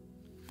what?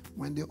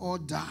 When they all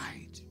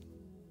died,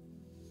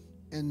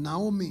 and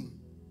Naomi,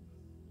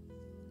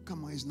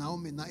 come on, it's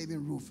Naomi, not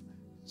even Ruth,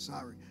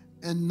 sorry.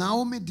 And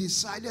Naomi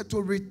decided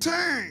to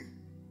return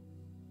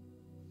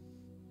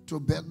to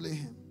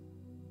Bethlehem.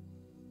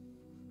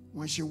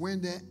 When she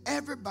went there,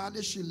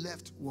 everybody she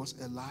left was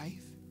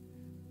alive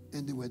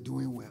and they were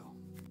doing well.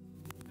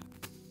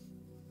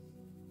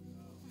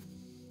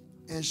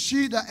 And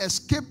she that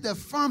escaped the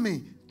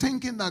famine,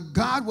 thinking that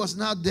God was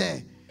not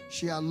there,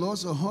 she had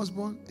lost her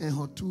husband and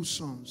her 2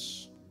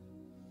 sons.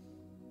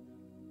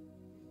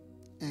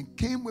 And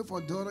came with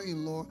her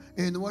daughter-in-law,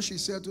 and what she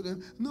said to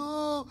them,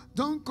 no,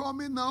 don't call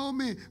me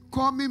Naomi,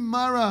 call me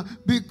Mara,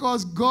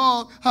 because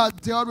God had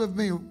dealt with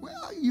me. Where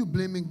are you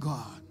blaming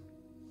God?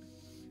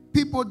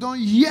 People don't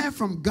hear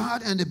from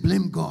God and they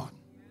blame God.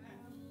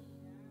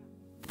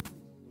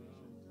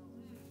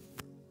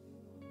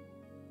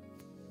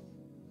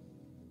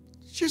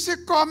 She said,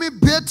 call me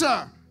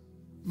bitter,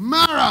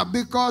 Mara,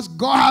 because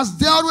God has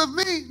dealt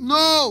with me.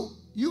 No,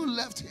 you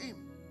left him.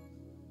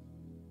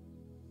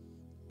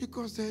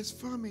 Because there is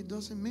famine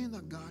doesn't mean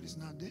that God is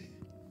not there.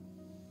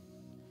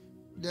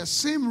 The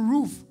same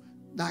Ruth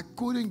that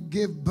couldn't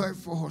give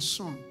birth for her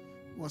son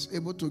was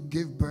able to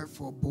give birth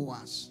for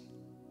Boaz.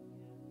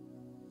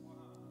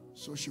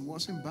 So she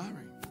wasn't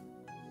barren,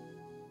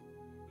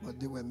 but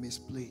they were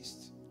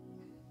misplaced.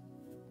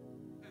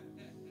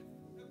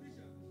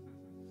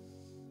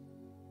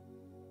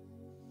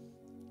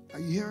 Are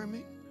you hearing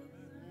me?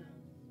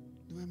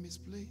 They were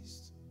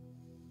misplaced.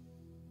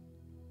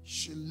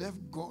 She left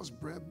God's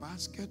bread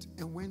basket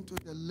and went to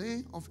the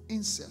lane of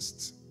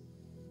incest,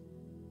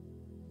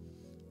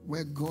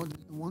 where God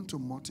didn't want to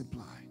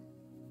multiply.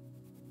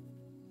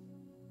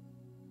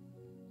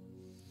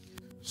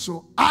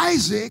 So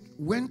Isaac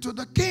went to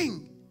the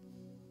king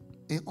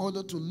in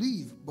order to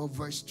leave. But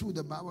verse 2,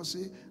 the Bible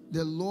says,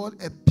 the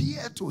Lord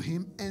appeared to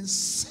him and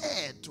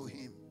said to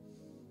him,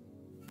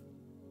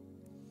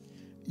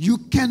 you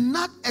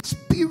cannot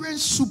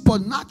experience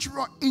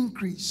supernatural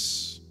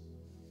increase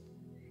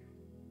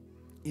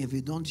if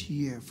you don't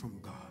hear from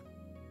God.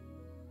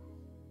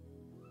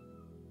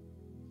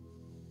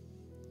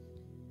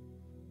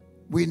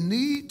 We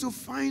need to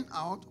find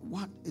out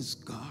what is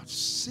God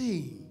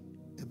saying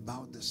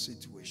about the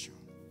situation.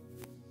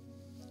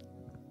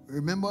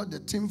 Remember, the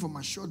theme for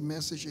my short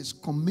message is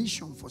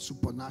commission for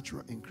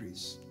supernatural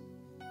increase.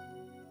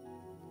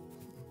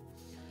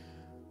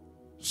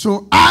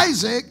 So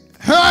Isaac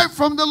heard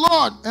from the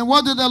Lord, and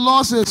what did the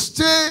Lord say?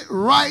 Stay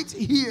right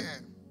here.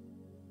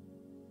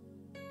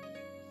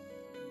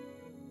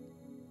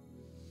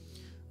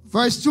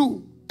 Verse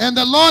 2, and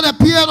the Lord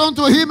appeared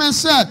unto him and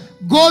said,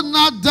 go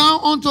not down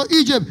unto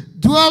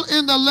Egypt, dwell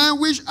in the land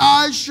which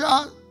I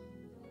shall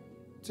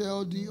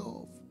tell thee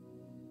of.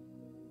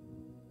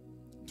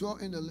 Dwell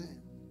in the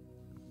land.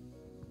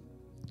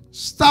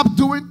 Stop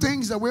doing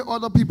things the way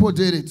other people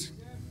did it.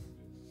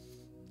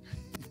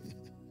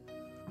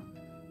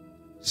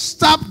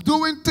 Stop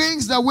doing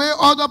things the way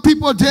other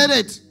people did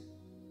it.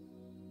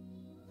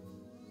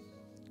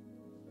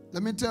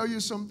 Let me tell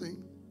you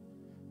something.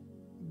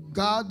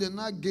 God did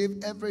not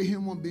give every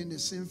human being the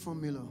same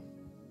formula.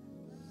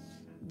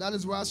 That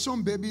is why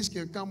some babies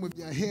can come with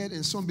their head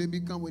and some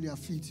babies come with their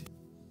feet.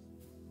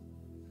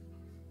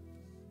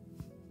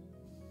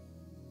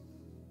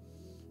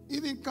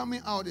 Even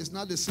coming out is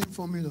not the same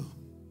formula.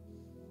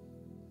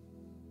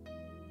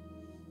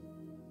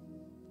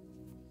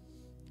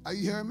 Are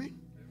you hearing me? Amen.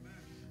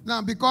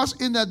 Now, because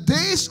in the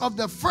days of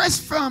the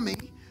first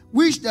famine,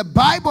 which the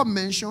Bible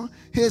mentioned,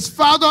 his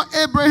father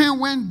Abraham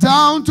went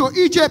down to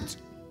Egypt.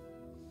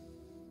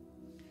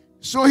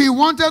 So he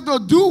wanted to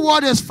do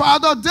what his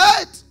father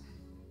did.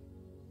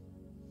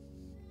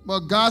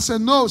 But God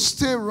said, no,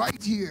 stay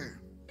right here.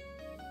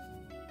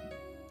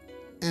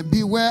 And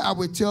beware, I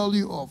will tell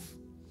you of.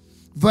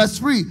 Verse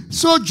 3,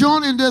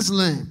 sojourn in this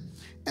land,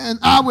 and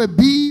I will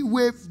be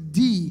with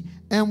thee,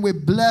 and will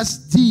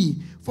bless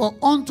thee. For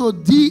unto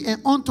thee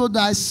and unto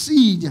thy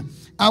seed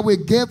I will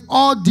give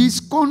all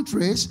these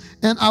countries,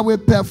 and I will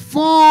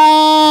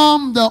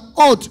perform the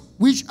oath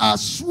which I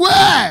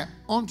swear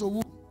unto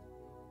who?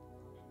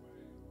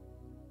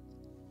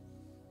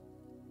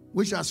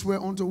 Which I swear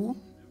unto who?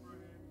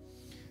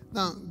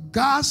 Now,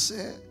 God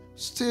said,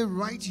 stay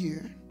right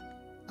here.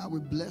 I will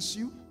bless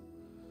you.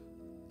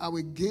 I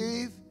will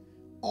give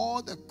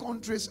all the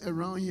countries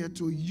around here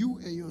to you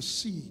and your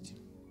seed.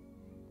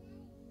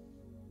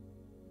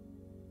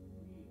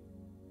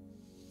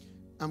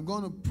 I'm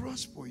going to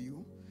prosper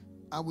you.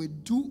 I will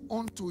do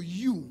unto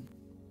you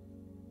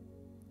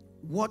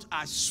what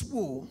I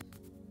swore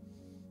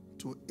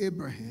to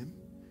Abraham,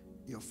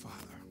 your father.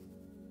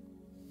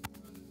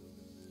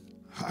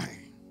 Hi.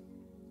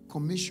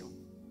 Commission.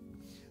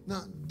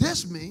 Now,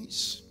 this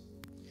means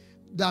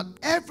that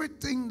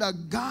everything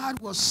that God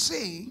was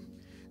saying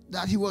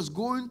that he was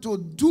going to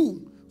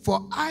do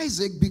for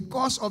Isaac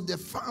because of the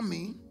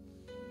famine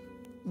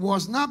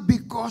was not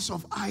because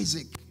of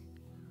Isaac.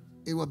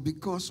 It was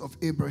because of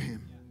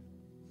Abraham.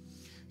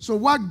 So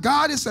what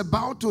God is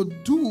about to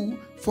do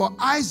for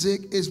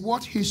Isaac is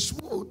what he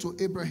swore to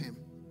Abraham.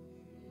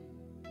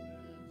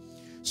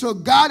 So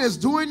God is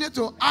doing it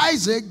to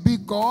Isaac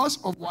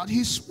because of what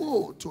he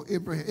swore to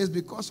Abraham. It's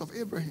because of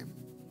Abraham.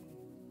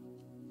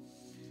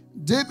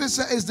 David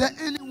said, is there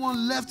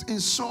anyone left in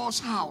Saul's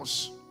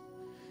house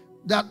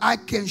that I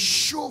can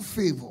show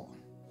favor,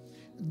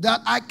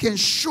 that I can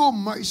show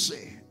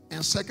mercy?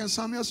 In 2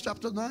 Samuel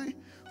chapter 9,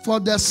 for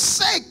the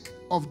sake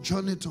of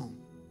Jonathan.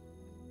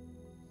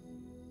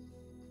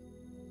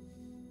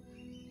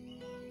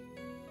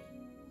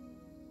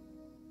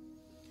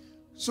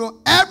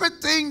 So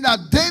everything that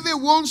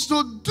David wants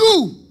to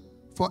do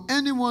for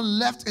anyone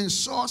left in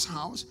Saul's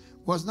house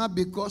was not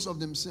because of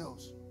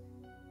themselves.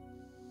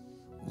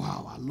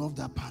 Wow, I love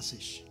that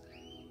passage.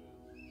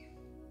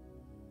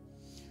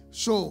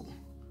 So,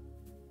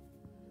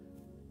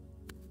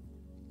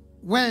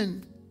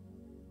 when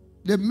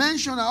they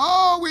mention,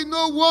 oh, we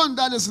know one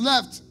that is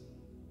left,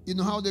 you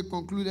know how they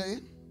concluded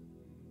it?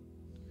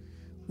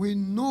 We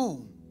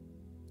know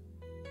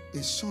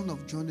a son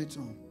of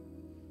Jonathan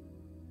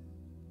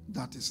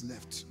that is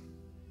left.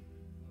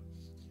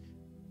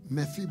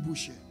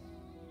 Mephibosheth,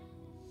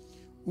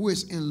 who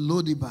is in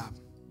Lodebar,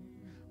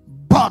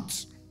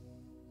 but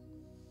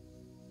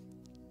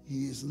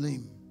he is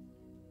lame.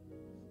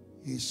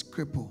 He is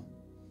crippled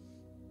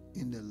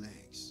in the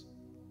legs.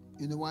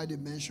 You know why they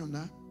mention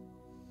that?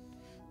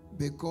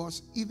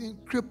 Because even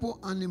crippled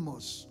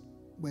animals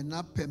were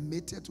not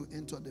permitted to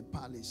enter the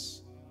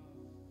palace.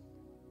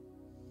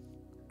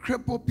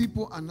 Crippled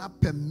people are not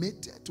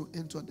permitted to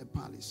enter the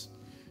palace.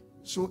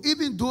 So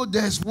even though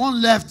there's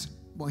one left,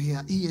 but he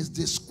is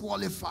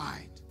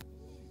disqualified.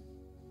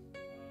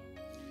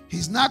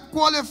 He's not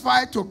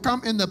qualified to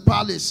come in the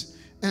palace.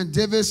 And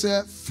David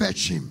said,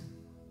 fetch him.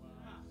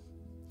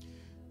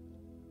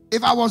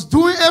 If I was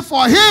doing it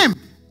for him,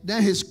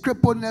 then his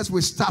crippledness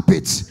will stop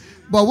it.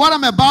 But what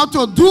I'm about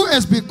to do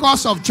is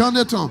because of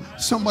Jonathan.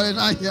 Somebody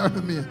not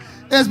hearing me.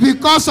 It's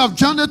because of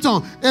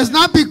Jonathan. It's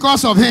not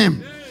because of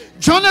him.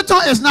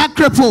 Jonathan is not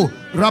crippled.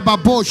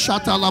 Rababo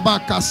shata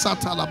labaka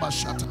sata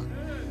labashata.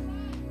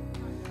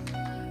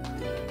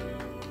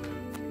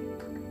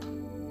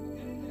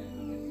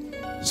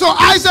 So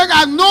Isaac,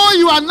 I know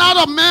you are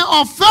not a man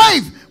of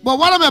faith. But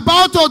what I'm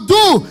about to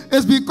do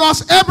is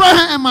because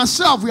Abraham and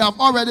myself, we have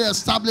already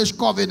established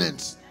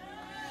covenants.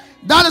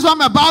 That is why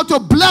I'm about to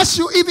bless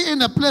you even in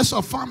the place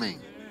of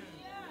famine.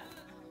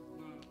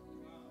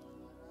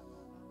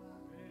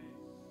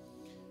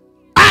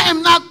 I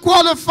am not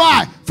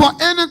qualified for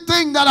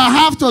anything that I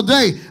have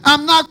today.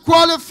 I'm not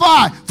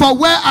qualified for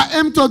where I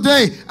am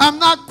today. I'm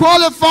not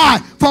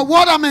qualified for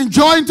what I'm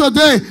enjoying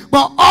today.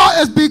 But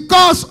all is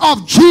because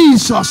of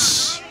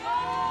Jesus.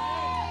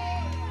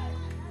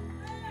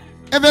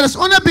 If it is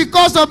only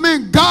because of me,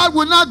 God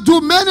will not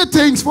do many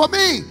things for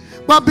me.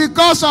 But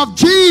because of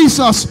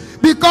Jesus,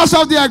 because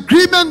of the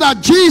agreement that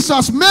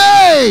Jesus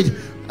made,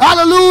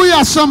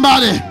 hallelujah,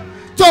 somebody,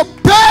 to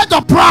pay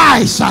the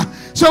price.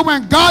 So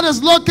when God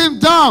is looking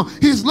down,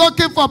 he's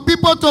looking for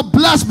people to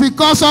bless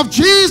because of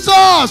Jesus.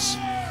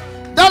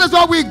 That is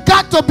why we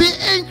got to be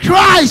in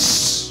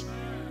Christ.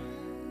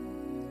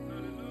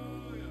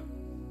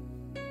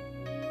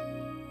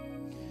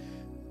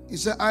 He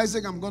said,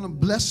 Isaac, I'm going to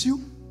bless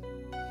you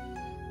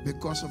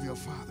because of your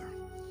father.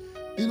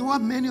 You know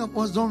what many of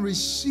us don't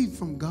receive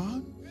from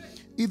God?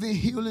 Even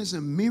healings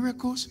and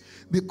miracles,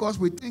 because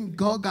we think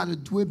God got to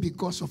do it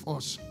because of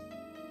us.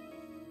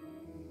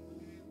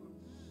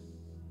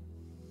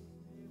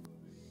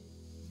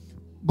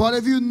 But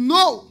if you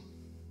know,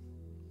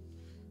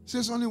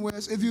 says only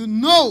words, if you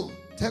know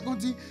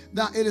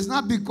that it is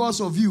not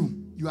because of you,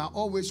 you are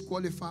always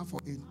qualified for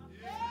it.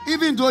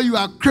 Even though you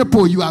are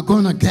crippled, you are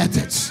going to get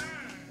it.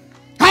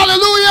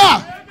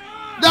 Hallelujah.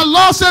 The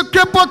Lord said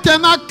cripple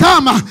cannot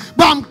come,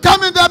 but I'm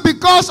coming there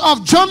because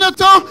of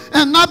Jonathan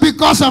and not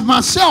because of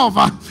myself.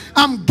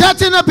 I'm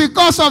getting it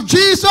because of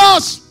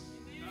Jesus.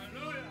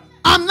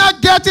 I'm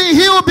not getting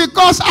healed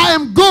because I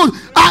am good.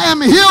 I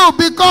am healed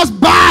because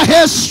by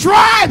his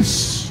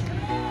stripes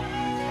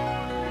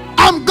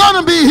I'm going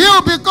to be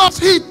healed, because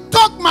he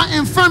took my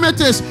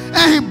infirmities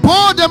and he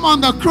bore them on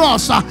the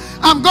cross.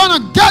 I'm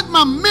going to get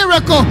my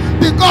miracle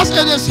because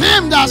it is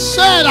him that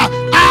said,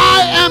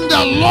 I am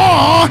the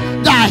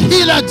Lord that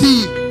healeth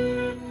thee.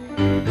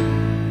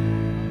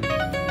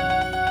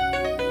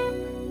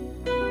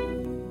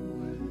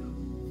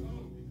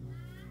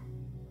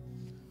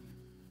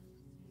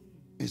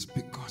 It's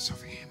because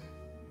of him.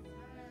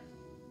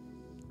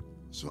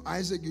 So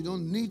Isaac, you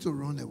don't need to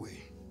run away.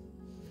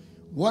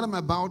 What I'm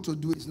about to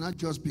do is not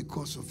just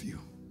because of you,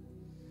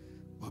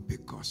 but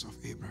because of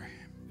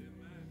Abraham.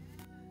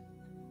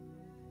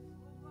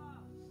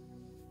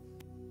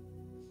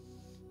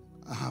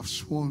 I have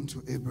sworn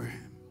to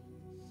Abraham.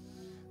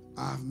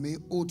 I have made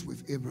oath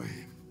with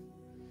Abraham.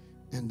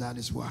 And that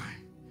is why.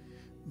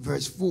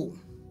 Verse 4.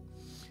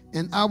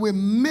 And I will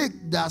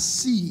make that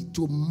seed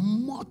to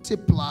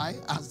multiply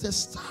as the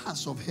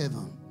stars of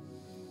heaven.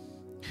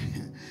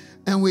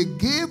 And we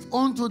gave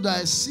unto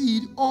thy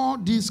seed all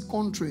these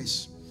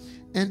countries,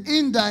 and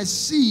in thy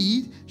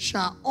seed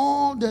shall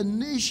all the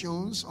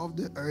nations of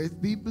the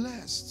earth be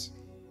blessed.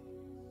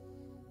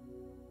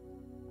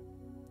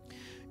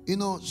 You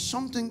know,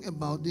 something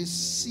about this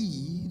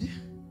seed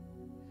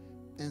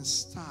and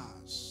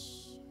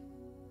stars.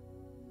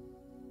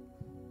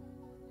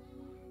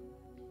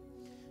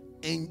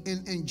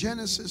 In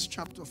Genesis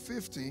chapter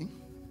 15,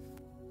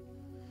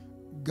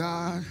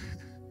 God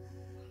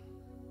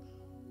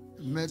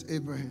met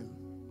Abraham.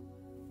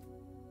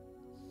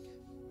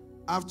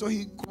 After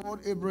he called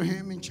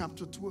Abraham in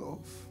chapter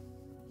 12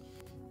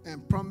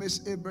 and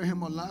promised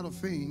Abraham a lot of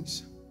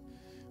things,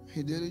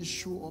 he didn't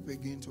show up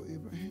again to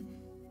Abraham.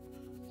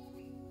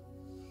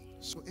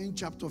 So in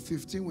chapter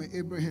 15, when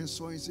Abraham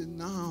saw him, he said,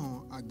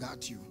 now I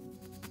got you.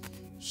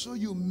 So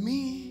you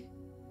mean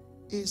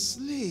a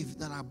slave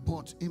that I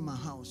bought in my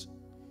house,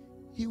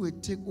 he will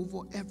take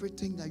over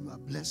everything that you are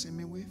blessing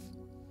me with?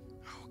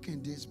 How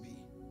can this be?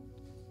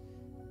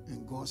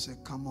 And God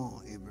said, come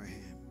on,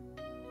 Abraham.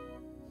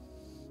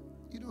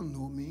 You don't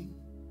know me.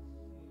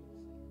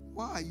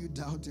 Why are you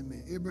doubting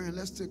me? Abraham,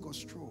 let's take a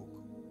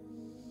stroke.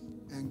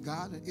 And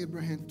God and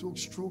Abraham took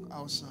stroke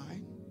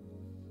outside,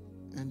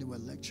 and they were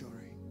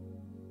lecturing.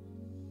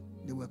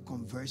 They were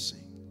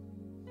conversing.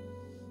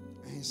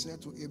 And he said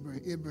to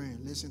Abraham, Abraham,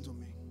 listen to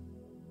me.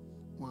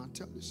 When I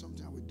tell you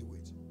something, I will do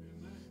it.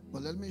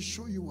 But let me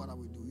show you what I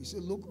will do. He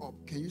said, look up.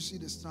 Can you see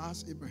the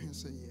stars? Abraham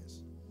said, yes.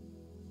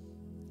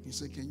 He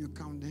said, can you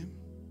count them?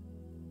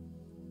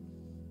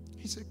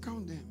 He said,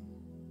 count them.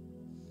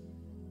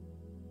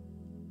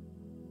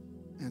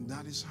 And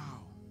that is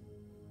how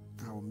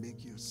I will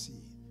make your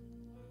seed.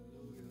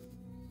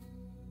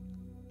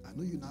 I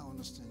know you're not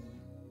understanding.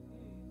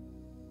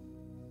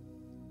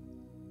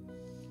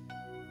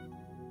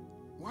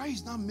 Why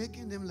he's not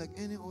making them like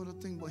any other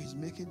thing, but he's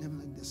making them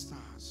like the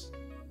stars.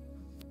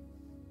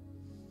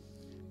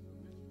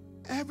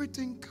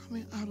 Everything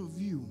coming out of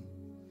you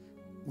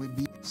will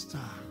be a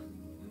star.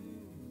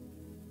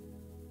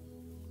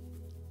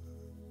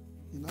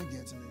 You're not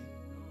getting it.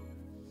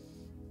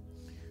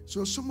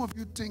 So some of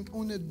you think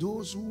only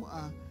those who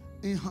are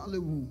in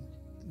Hollywood,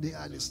 they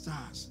are the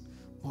stars.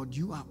 But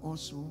you are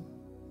also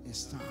a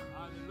star.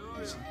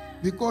 Hallelujah.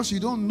 Because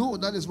you don't know,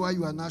 that is why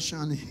you are not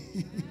shining.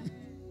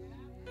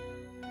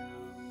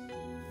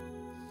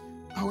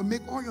 I will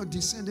make all your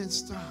descendants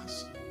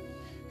stars.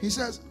 He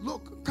says,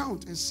 look,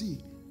 count and see.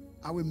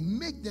 I will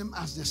make them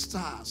as the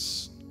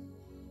stars.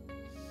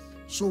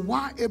 So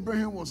while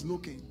Abraham was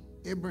looking,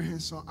 Abraham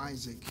saw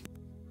Isaac.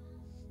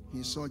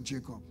 He saw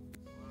Jacob.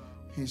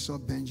 He saw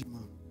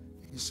Benjamin.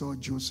 He saw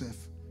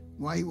Joseph.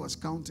 While he was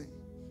counting,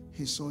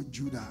 he saw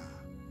Judah,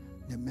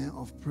 the man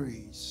of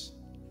praise.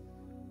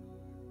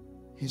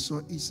 He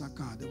saw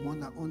Issachar, the one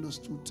that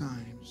understood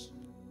times.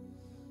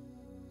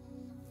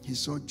 He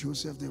saw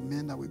Joseph, the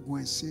man that would go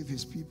and save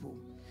his people.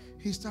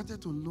 He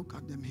started to look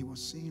at them. He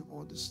was seeing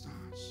all the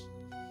stars.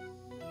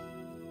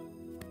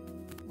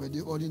 Were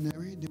they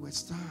ordinary? They were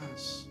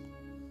stars.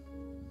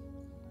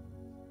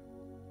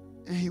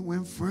 And he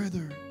went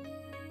further.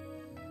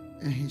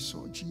 And he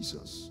saw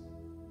Jesus.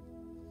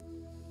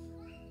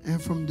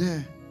 And from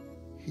there,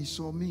 he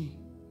saw me.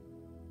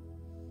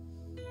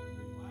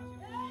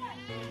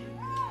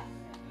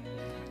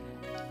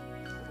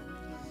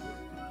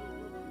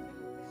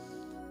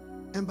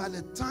 And by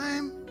the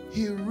time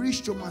he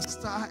reached to my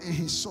star and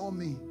he saw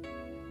me,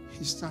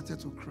 he started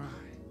to cry.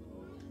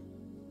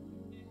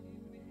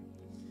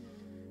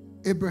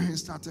 Abraham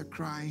started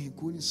crying. He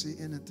couldn't say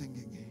anything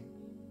again.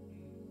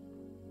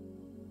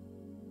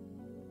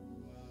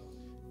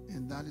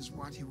 And that is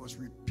what he was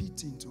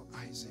repeating to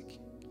Isaac.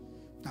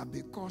 That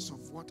because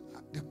of what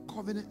the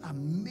covenant I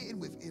made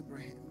with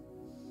Abraham,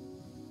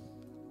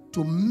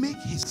 to make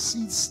his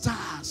seed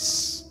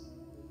stars,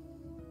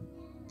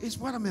 is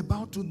what I'm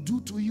about to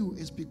do to you.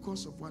 It's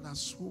because of what I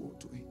swore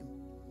to him.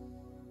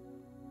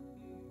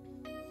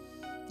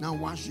 Now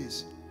watch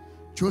this.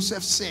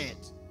 Joseph said,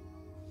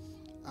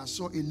 I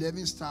saw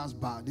 11 stars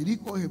bow. Did he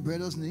call his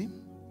brother's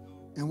name?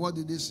 And what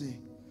did they say?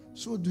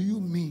 So do you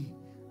mean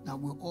that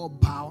we'll all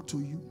bow to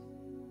you?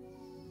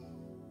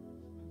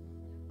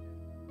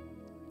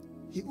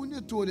 He only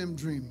told them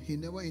dream. He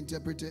never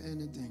interpreted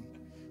anything.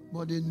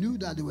 But they knew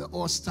that they were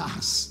all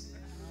stars.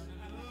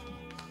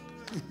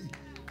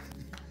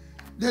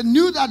 They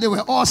knew that they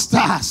were all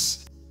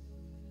stars.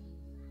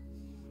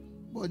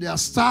 But their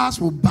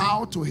stars will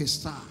bow to his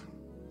star.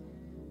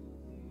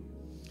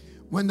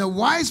 When the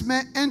wise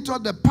men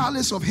entered the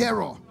palace of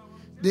Herod,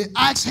 they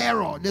asked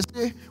Herod, they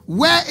say,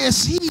 where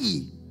is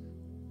he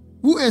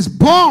who is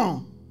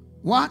born,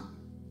 what?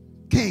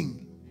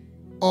 King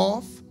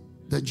of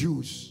the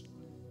Jews.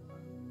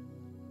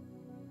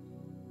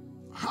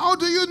 How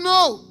do you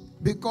know?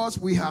 Because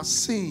we have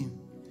seen.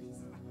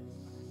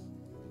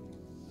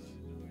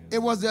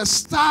 It was the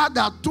star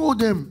that told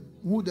them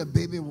who the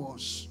baby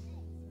was.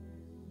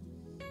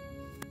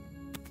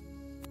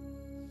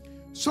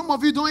 Some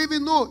of you don't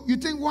even know. You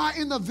think, why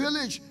in the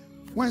village,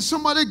 when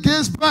somebody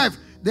gives birth,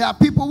 there are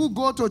people who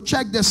go to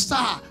check the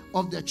star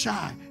of the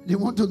child. They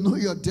want to know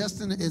your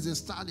destiny is a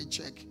star they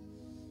check.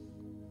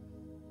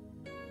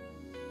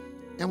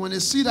 And when they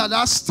see that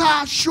that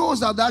star shows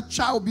that that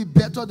child will be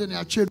better than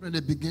their children, they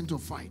begin to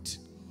fight.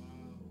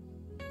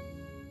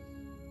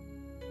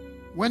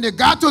 When they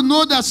got to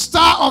know the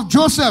star of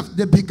Joseph,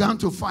 they began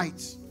to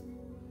fight.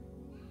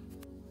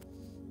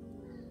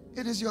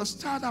 It is your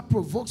star that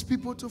provokes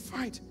people to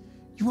fight.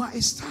 You are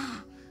a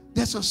star.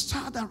 There's a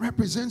star that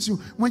represents you.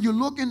 When you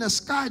look in the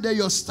sky, there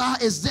your star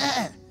is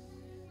there.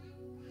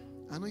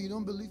 I know you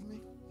don't believe me.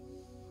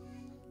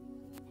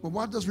 But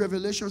what does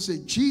Revelation say?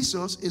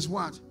 Jesus is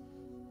what?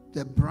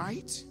 The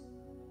bright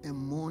and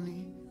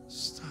morning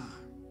star.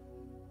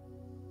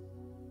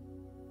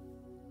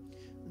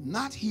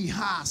 Not he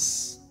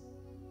has,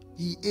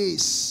 he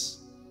is.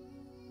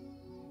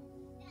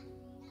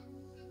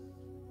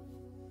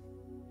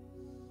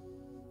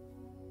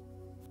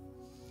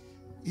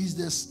 He's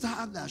the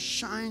star that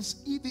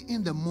shines even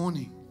in the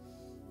morning.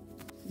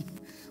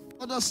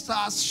 Other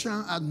stars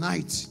shine at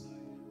night.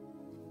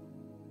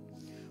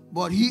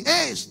 But he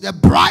is the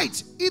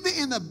bright, even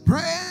in the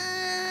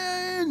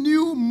brand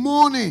new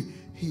morning,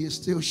 he is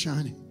still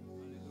shining.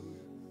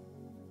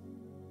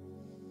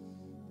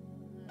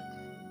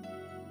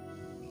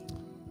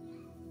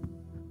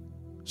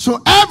 So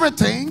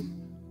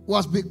everything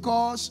was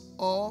because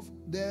of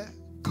the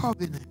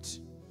covenant.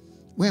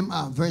 Where am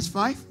I? Verse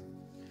 5.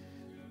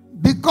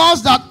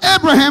 Because that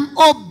Abraham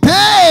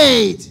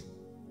obeyed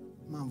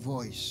my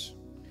voice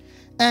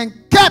and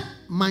kept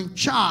my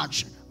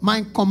charge,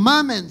 my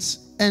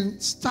commandments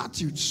and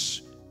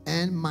statutes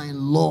and my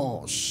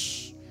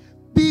laws.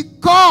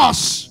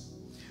 Because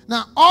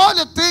now all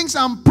the things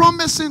I'm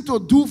promising to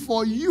do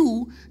for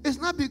you is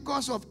not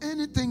because of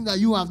anything that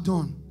you have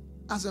done.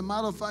 As a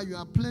matter of fact, you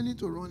are planning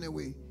to run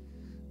away.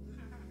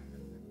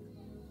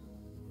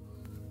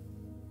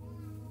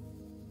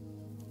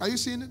 Are you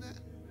seeing it there?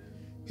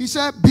 He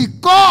said,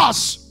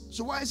 because.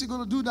 So why is he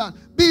going to do that?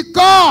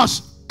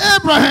 Because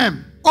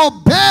Abraham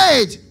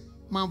obeyed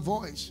my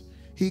voice.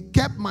 He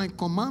kept my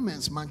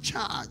commandments, my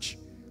charge,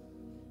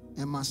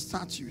 and my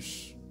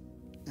statutes,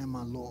 and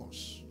my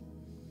laws.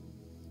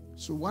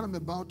 So what I'm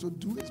about to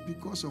do is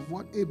because of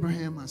what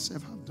Abraham and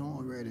myself have done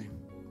already.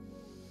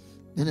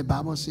 Then the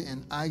Bible says,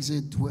 and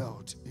Isaac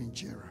dwelt in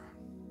Gerar.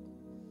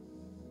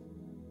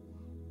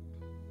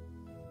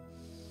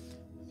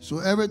 So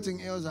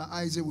everything else that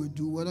Isaac will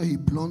do, whether he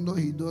blunder,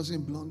 he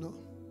doesn't blunder,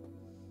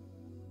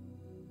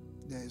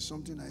 there is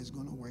something that is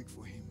going to work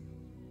for him.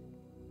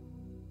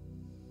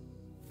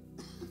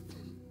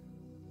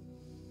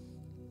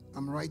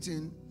 I'm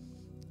writing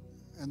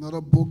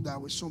another book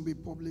that will soon be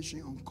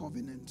publishing on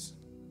covenant.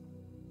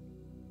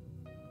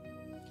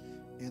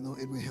 You know,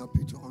 it will help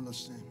you to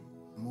understand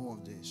more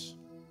of this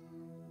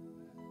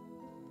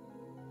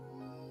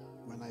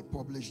when I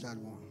publish that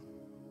one.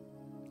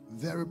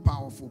 Very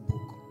powerful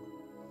book.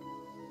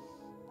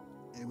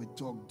 And we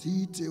talk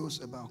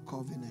details about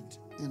covenant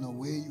in a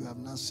way you have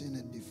not seen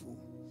it before.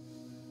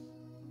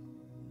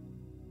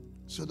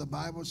 So the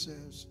Bible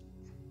says,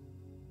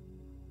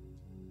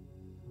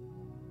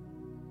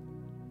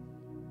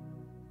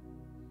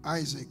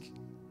 Isaac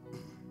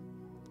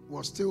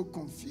was still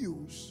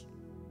confused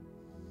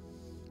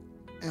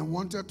and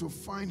wanted to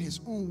find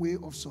his own way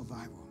of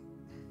survival.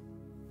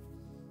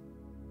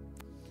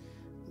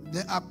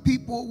 There are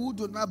people who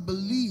do not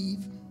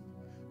believe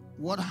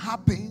what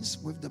happens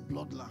with the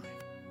bloodline.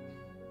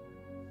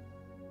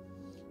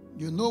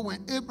 You know,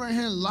 when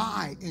Abraham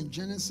lied in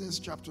Genesis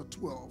chapter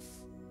 12,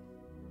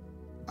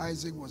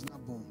 Isaac was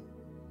not born.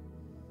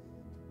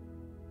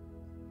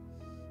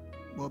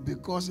 But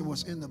because it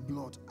was in the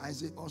blood,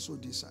 Isaac also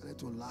decided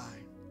to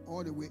lie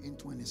all the way in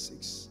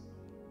 26.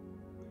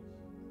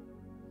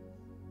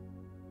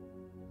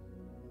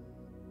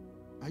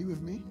 Are you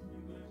with me?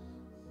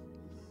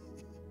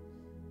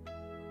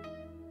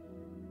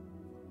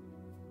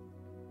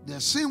 The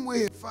same way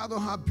his father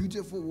had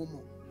beautiful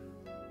woman,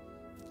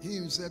 he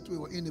himself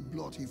too was in the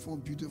blood, he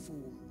found beautiful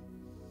woman.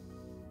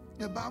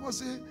 The Bible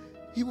says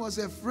he was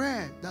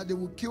afraid that they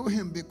would kill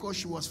him because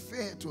she was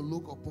fair to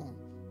look upon.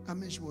 I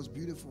mean, she was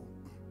beautiful.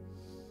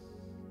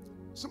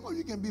 Some of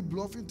you can be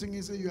bluffing,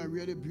 thinking say you are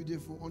really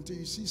beautiful until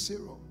you see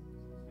Sarah.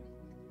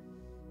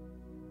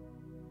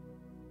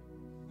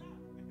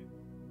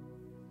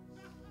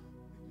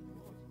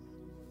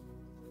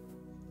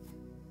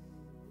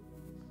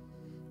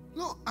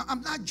 No,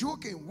 I'm not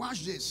joking.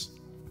 Watch this.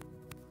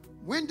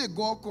 When the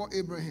God called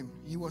Abraham,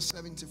 he was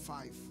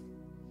 75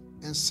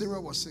 and Sarah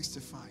was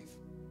 65.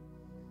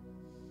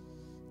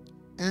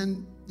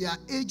 And their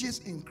ages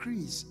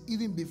increased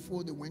even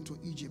before they went to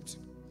Egypt.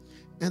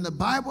 And the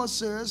Bible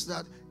says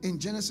that in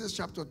Genesis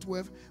chapter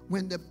 12,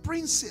 when the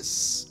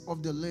princes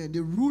of the land,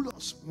 the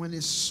rulers, when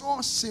they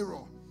saw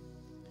Sarah,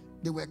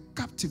 they were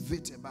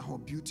captivated by her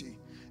beauty.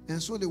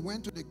 And so they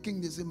went to the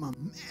king. They said, man,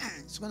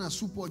 it's going to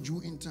support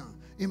you in town.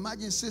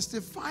 Imagine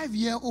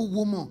 65-year-old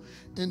woman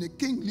and the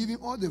king leaving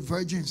all the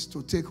virgins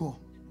to take her.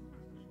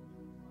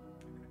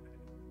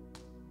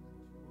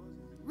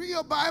 Read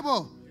your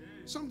Bible.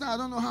 Sometimes I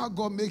don't know how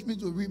God makes me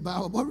to read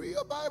Bible, but read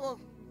your Bible.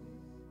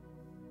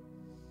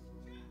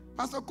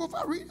 Pastor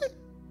Kofa, read it.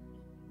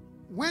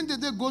 When did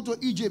they go to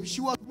Egypt?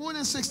 She was more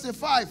than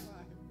 65.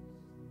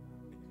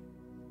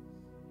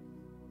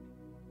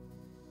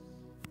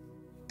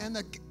 And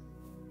the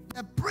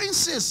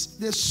princess,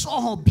 they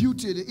saw her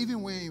beauty. They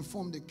even went and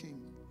informed the king.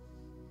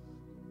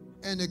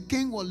 And the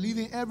king was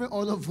leaving every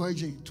other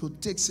virgin to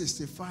take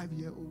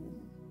 65-year-old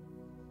woman.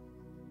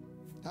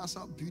 That's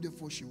how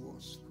beautiful she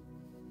was.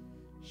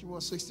 She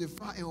was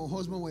 65 and her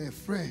husband was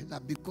afraid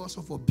that because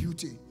of her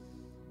beauty,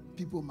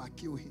 people might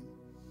kill him.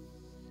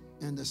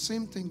 And the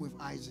same thing with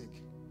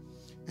Isaac.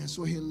 And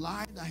so he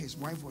lied that his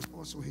wife was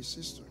also his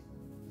sister.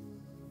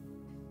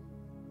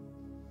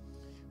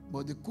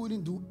 But they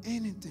couldn't do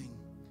anything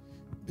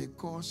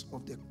because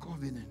of the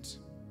covenant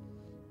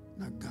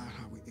that God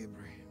had with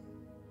Abraham.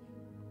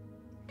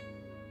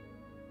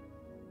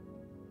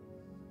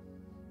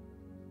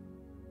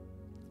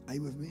 Are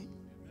you with me?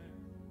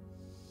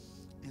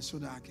 And so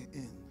that I can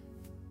end.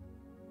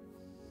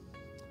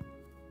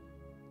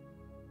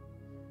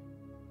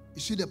 You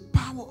see, the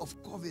power of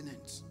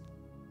covenant,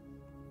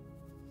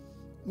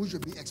 which will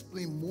be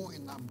explained more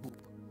in that book.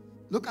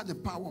 Look at the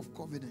power of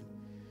covenant.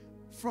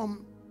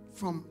 From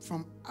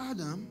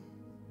Adam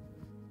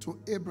to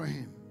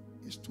Abraham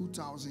is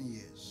 2,000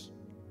 years.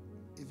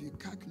 If you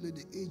calculate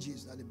the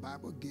ages that the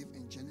Bible gave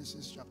in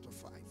Genesis chapter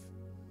 5.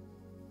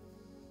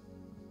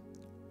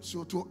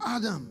 So to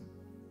Adam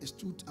is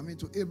to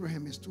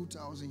Abraham is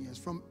 2,000 years.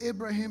 From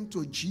Abraham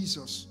to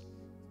Jesus,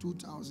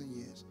 2,000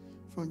 years.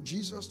 From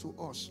Jesus to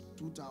us,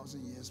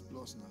 2,000 years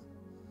plus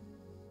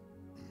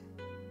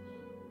now.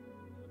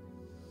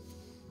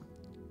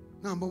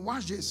 Now, but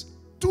watch this.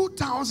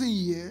 2,000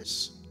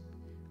 years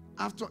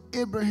after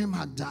Abraham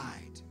had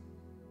died,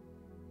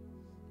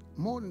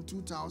 more than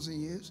 2,000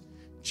 years,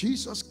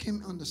 Jesus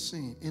came on the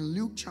scene in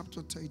Luke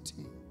chapter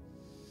 13.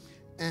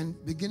 And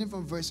beginning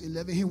from verse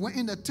 11, he went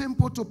in the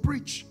temple to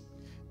preach.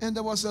 And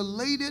there was a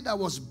lady that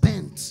was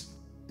bent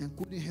and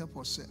couldn't help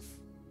herself.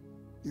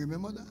 You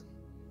remember that?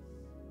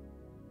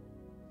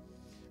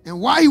 And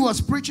while he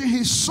was preaching,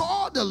 he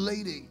saw the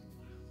lady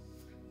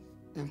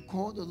and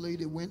called the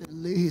lady, went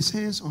and laid his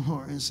hands on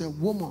her and said,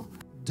 woman,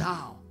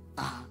 thou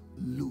art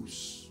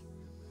loose.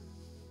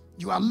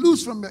 You are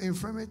loose from your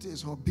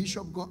infirmities. Her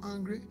bishop got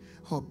angry.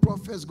 Her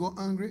prophets got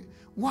angry.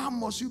 Why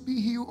must you be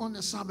healed on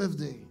the Sabbath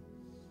day?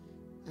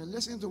 And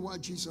listen to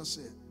what Jesus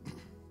said.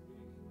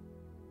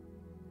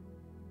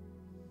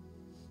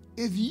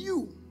 If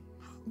you,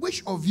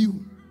 which of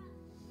you,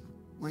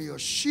 when your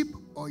sheep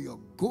or your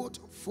goat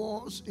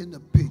falls in the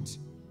pit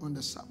on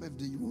the Sabbath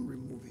day, you won't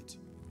remove it?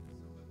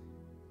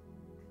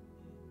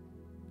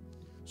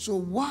 So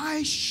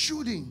why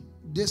shouldn't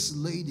this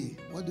lady,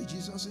 what did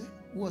Jesus say?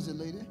 Who was the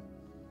lady?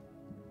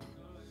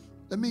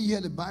 Let me hear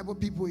the Bible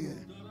people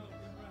here.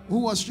 Who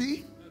was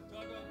she?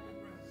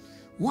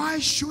 Why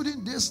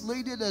shouldn't this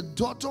lady, the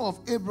daughter of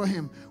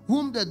Abraham,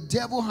 whom the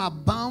devil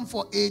had bound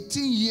for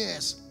 18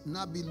 years,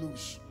 not be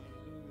loose?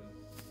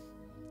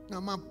 Now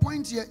my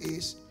point here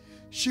is,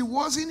 she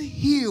wasn't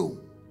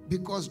healed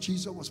because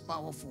Jesus was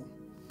powerful.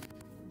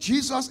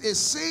 Jesus is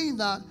saying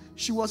that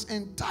she was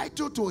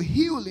entitled to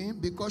healing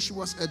because she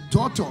was a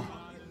daughter.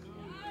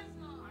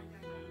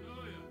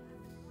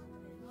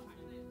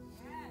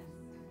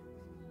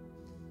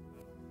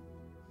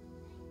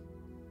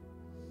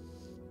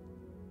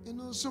 You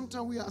know,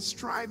 sometimes we are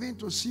striving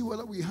to see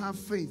whether we have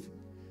faith.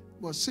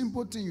 But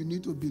simple thing, you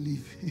need to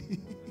believe.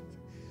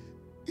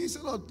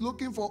 Instead of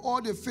looking for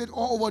all the faith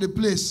all over the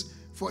place,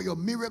 for your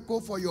miracle,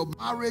 for your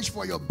marriage,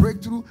 for your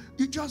breakthrough,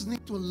 you just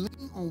need to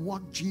lean on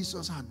what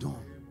Jesus had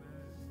done.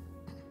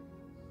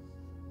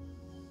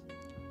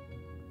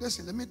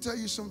 Listen, let me tell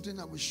you something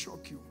that will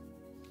shock you.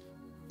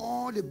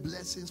 All the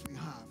blessings we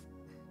have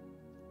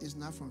is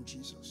not from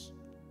Jesus.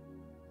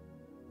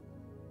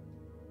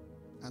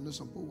 I know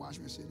some people watch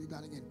me say, you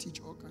got to get teach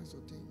all kinds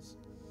of things.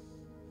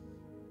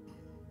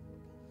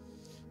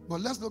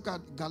 But let's look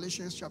at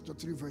Galatians chapter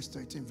 3, verse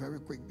 13 very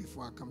quick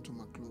before I come to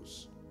my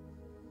close.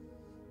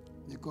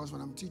 Because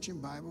when I'm teaching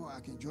Bible, I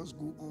can just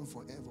go on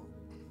forever.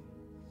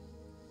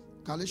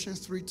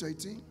 Galatians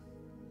 3:13.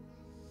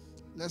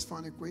 Let's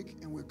find it quick,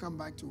 and we'll come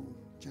back to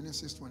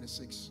Genesis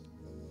 26.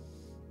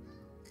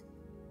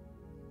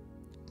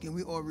 Can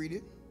we all read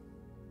it?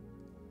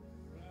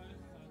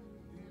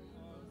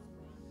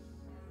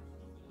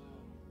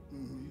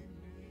 Mm-hmm.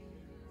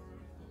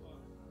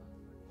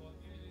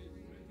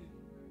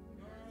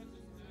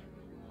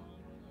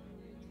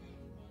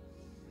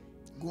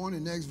 Go on the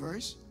next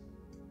verse.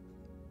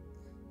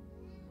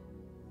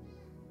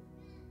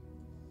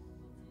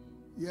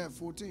 Yeah,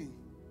 14.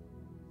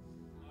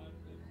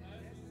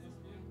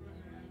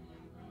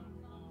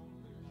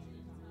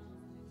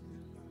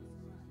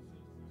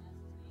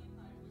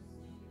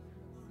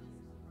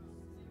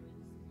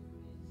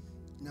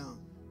 Now,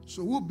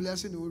 so what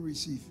blessing do we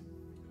receive?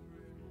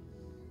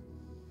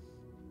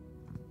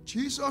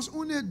 Jesus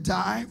only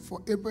died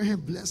for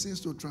Abraham's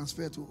blessings to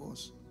transfer to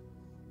us.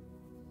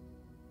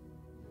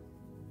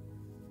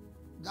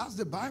 That's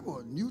the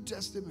Bible, New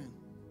Testament.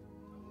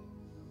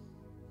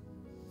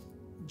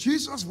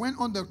 Jesus went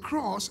on the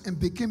cross and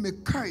became a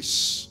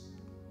curse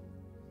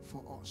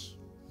for us.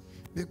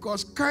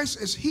 Because curse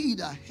is he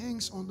that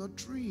hangs on the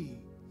tree.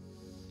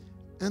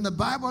 And the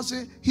Bible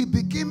says he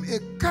became a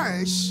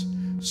curse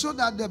so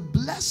that the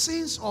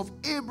blessings of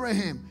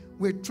Abraham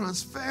will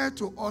transfer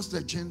to us,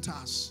 the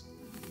Gentiles.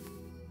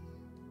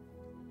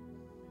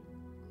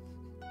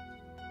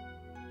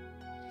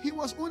 He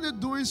was only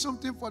doing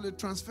something for the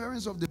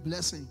transference of the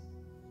blessing.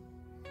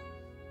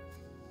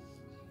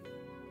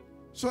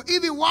 So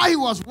even while he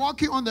was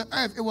walking on the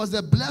earth, it was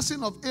the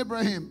blessing of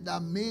Abraham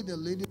that made the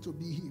lady to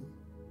be healed.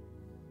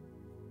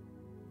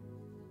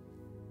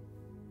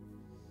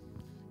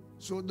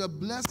 So the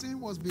blessing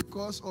was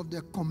because of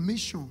the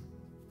commission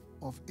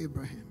of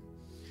Abraham.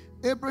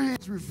 Abraham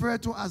is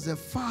referred to as the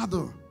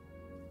father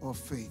of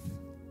faith.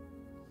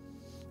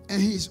 And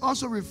he is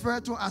also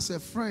referred to as a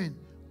friend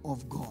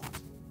of God.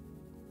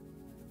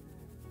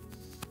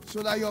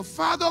 So that your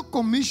father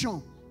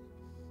commission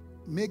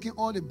making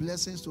all the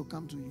blessings to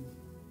come to you.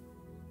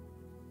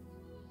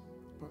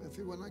 But if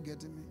you were not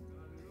getting me,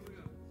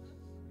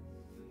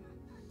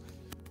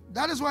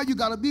 that is why you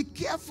got to be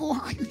careful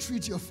how you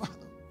treat your father.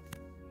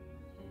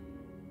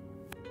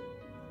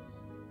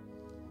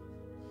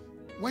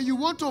 When you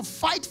want to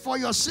fight for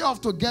yourself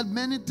to get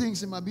many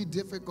things, it might be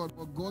difficult,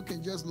 but God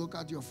can just look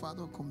at your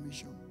father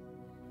commission.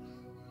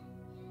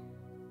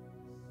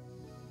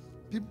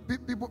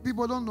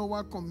 People don't know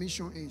what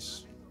commission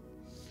is.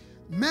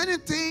 Many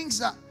things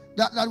that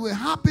will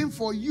happen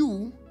for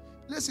you.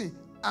 Listen,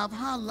 I've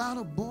had a lot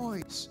of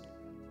boys,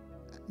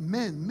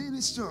 men,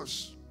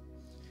 ministers,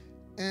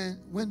 and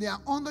when they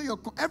are under your,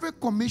 every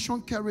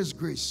commission carries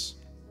grace.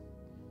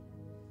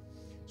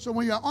 So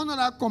when you are under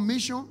that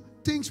commission,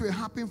 things will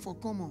happen for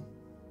common.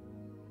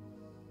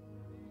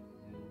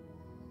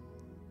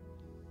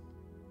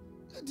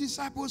 The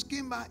disciples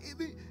came back.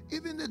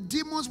 Even the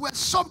demons were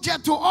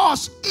subject to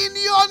us in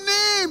your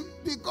name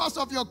because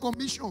of your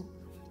commission.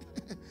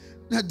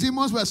 The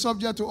demons were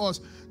subject to us.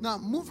 Now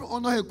move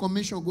under a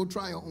commission. Go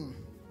try your own.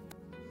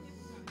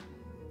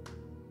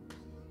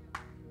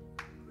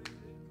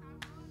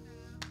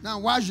 Now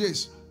watch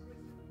this.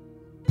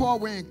 Paul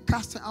went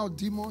casting out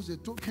demons. They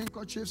took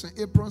handkerchiefs and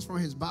aprons from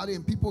his body,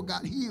 and people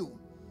got healed.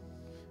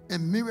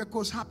 And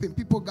miracles happened.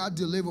 People got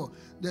delivered.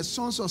 The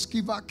sons of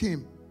Sceva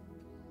came,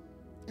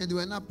 and they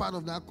were not part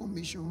of that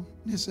commission.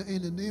 They said,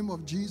 in the name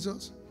of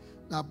Jesus,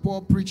 that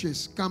Paul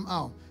preaches, come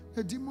out.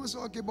 The demons said,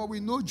 okay, but we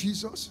know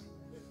Jesus.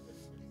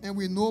 And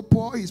we know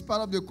Paul is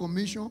part of the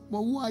commission. But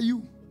who are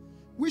you?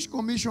 Which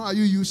commission are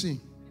you using?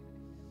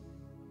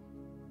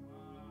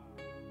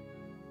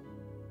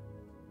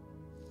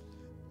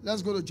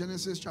 Let's go to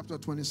Genesis chapter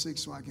 26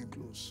 so I can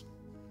close.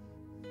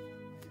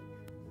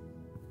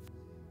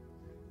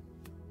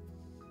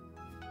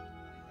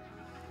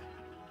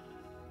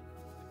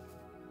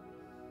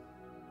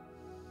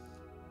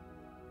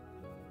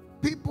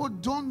 People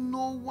don't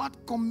know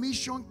what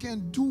commission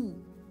can do.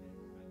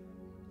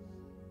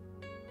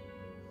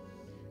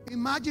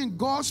 Imagine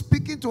God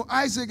speaking to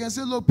Isaac and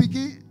say, look,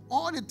 Piki,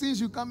 all the things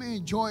you come and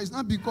enjoy is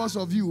not because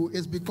of you,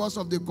 it's because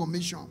of the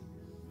commission.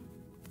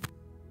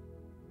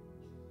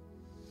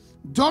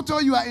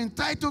 Daughter, you are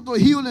entitled to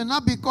healing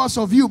not because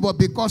of you, but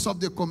because of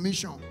the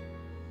commission.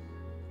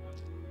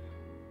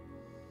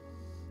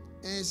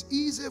 And it's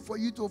easy for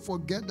you to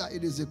forget that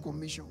it is a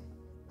commission.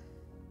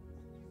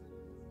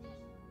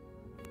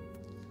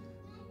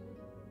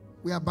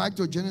 We are back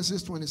to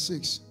Genesis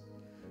 26.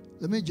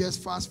 Let me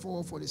just fast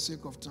forward for the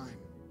sake of time.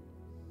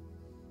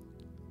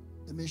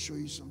 Let me show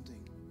you something.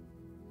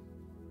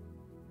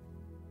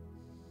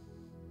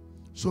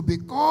 So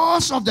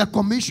because of the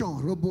commission,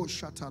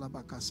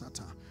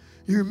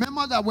 you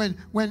remember that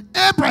when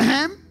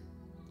Abraham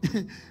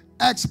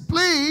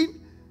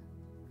explained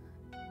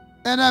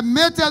and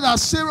admitted that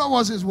Sarah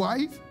was his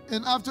wife,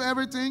 and after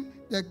everything,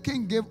 the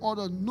king gave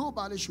order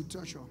nobody should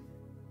touch her.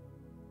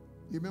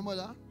 You remember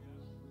that?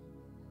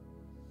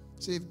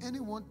 Say, if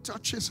anyone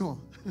touches her,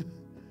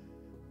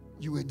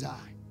 you will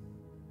die.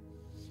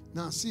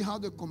 Now see how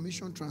the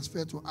commission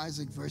transferred to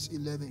Isaac, verse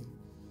 11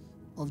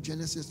 of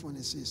Genesis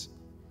 26.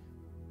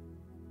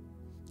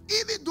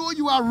 Even though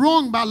you are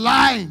wrong by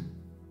lying,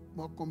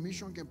 but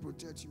commission can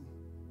protect you.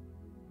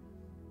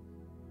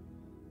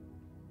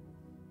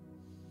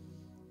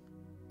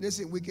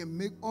 Listen, we can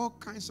make all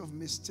kinds of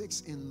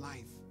mistakes in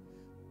life,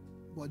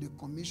 but the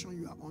commission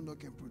you are under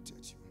can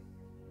protect you.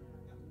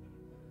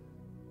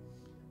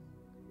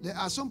 There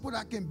are some people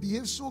that can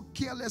behave so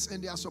careless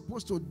and they are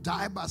supposed to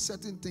die by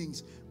certain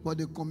things, but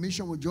the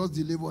commission will just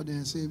deliver them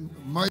and say,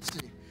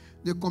 mercy.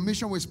 The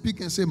commission will speak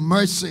and say,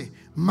 mercy,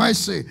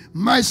 mercy,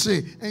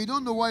 mercy. And you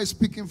don't know why it's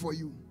speaking for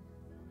you.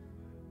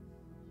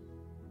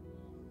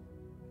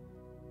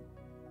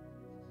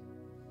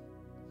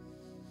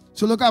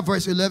 So look at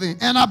verse 11.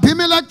 And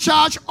Abimelech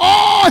charged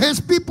all his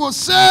people,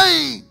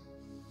 saying,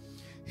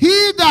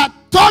 he that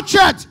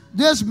toucheth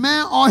this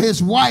man or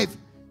his wife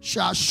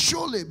shall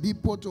surely be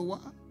put to what?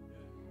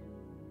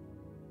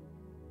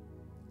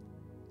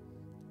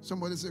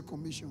 Somebody say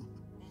commission.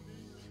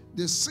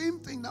 The same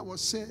thing that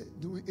was said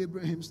during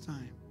Abraham's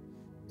time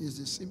is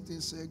the same thing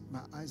said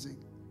by Isaac.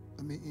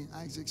 In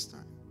Isaac's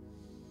time.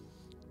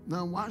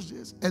 Now watch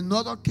this.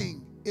 Another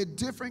king, a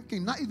different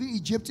king, not even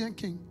Egyptian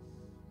king.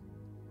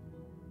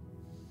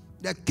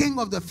 The king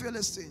of the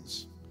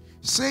Philistines,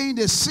 saying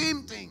the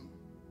same thing.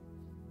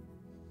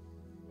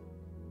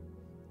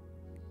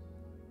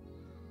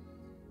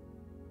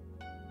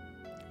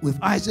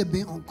 With Isaac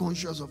being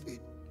unconscious of it.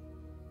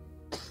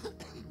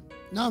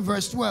 Now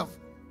verse 12.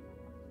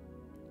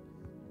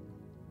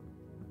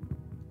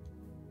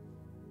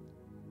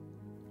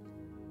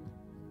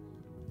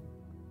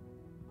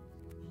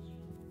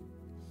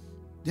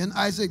 Then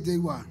Isaac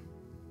did what?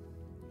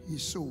 He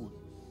sowed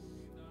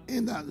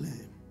in that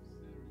land.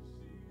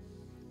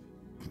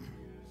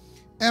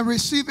 And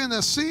receiving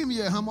the same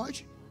year, how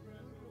much?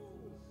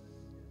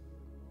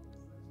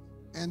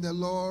 And the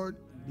Lord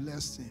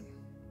blessed him.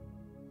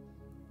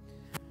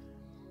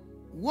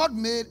 What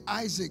made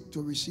Isaac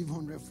to receive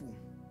 100-fold?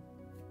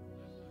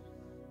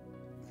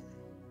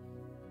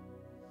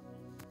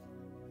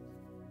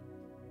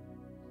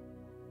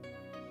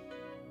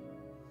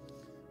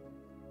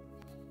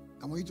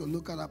 I want you to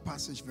look at that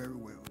passage very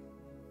well.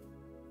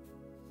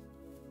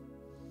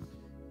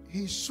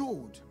 He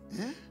sowed.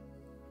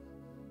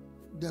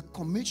 The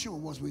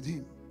commission was with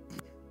him.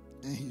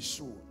 And he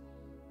sowed.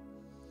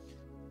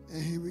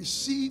 And he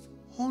received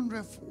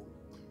 100-fold.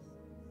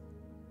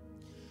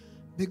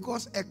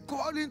 Because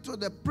according to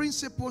the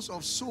principles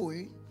of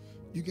sowing,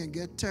 you can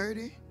get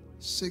 30,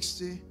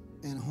 60,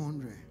 and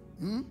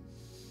 100.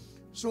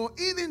 So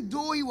even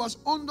though he was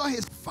under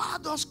his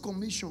father's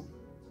commission,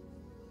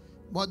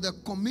 but the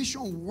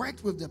commission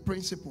worked with the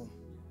principle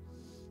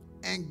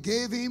and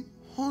gave him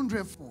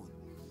 100-fold.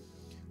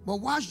 But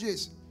watch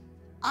this.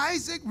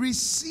 Isaac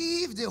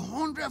received the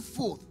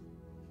 100-fold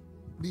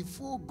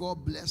before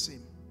God blessed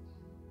him.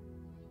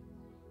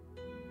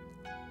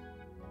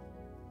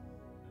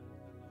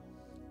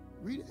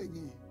 Read it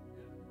again.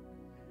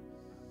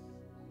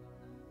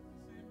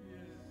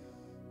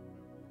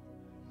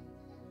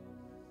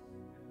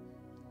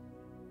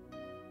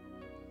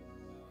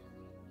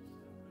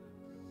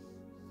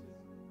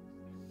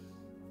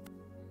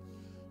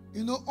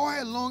 You know,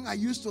 all along I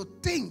used to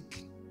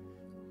think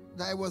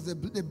that it was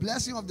the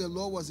blessing of the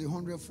Lord was a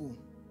 100-fold.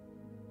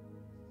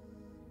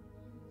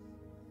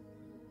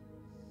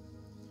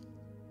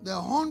 The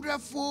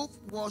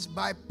 100-fold was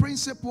by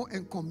principle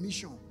and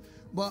commission.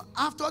 But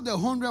after the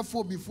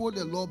 100-fold, before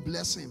the Lord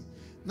blessed him.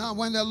 Now,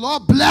 when the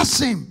Lord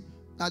blessed him,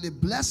 now the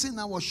blessing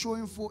I was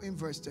showing for in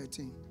verse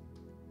 13.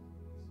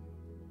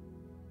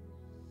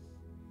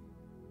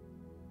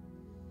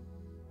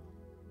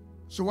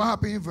 So what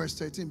happened in verse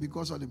 13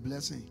 because of the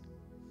blessing?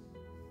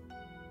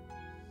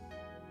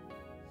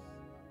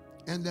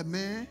 And the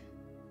man,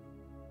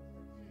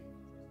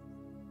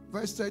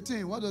 verse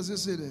 13, what does it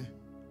say there?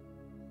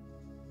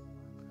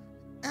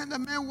 And the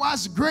man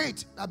was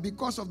great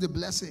because of the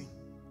blessing.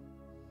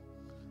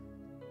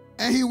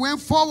 And he went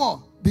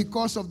forward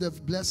because of the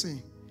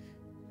blessing.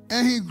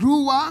 And he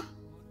grew what?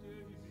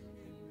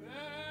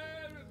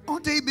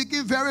 Until he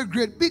became very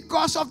great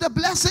because of the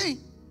blessing.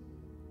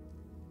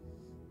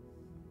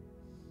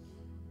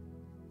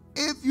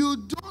 If you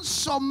don't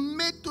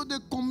submit to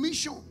the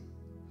commission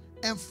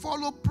and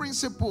follow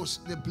principles,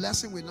 the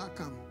blessing will not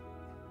come.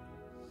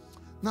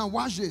 Now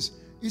watch this.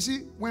 You see,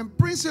 when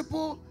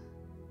principle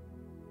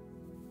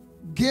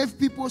gave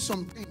people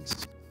some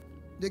things,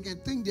 they can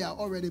think they are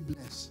already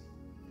blessed.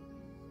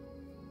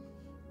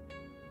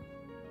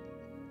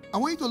 I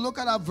want you to look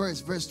at that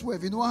verse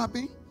 12. You know what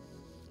happened?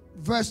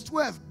 Verse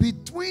 12,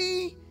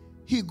 between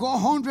he got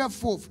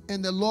 100-fold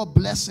and the Lord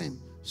blessed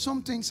him.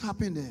 Some things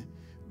happened there.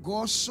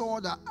 God saw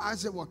that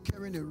Isaac was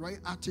carrying the right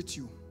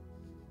attitude.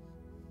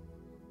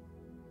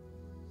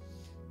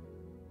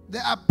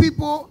 There are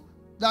people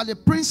that the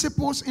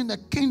principles in the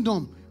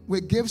kingdom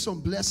will give some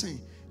blessing.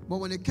 But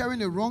when they carry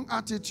the wrong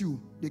attitude,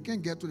 they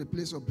can't get to the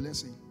place of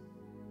blessing.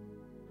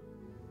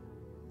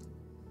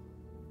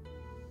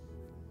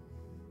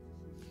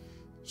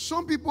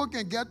 Some people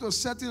can get to a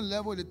certain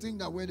level, they think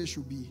that where they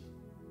should be.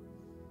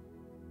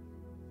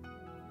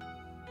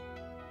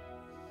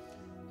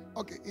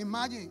 Okay,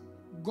 imagine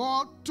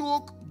God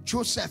took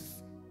Joseph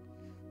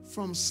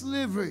from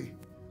slavery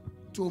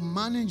to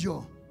manager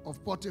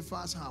of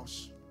Potiphar's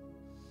house.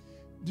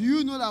 Do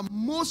you know that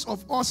most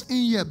of us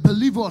in here,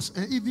 believers,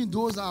 and even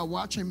those that are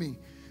watching me,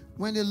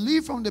 when they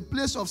leave from the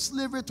place of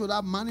slavery to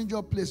that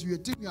manager place, you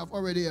think you have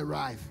already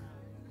arrived.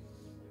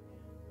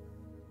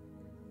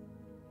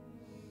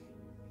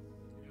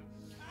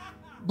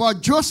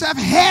 But Joseph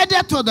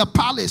headed to the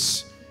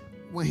palace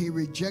when he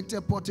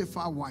rejected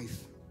Potiphar's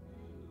wife.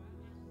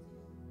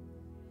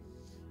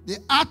 The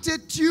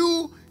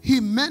attitude he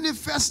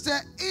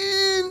manifested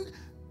in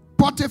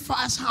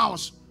Potiphar's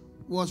house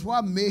was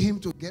what made him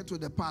to get to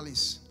the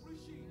palace.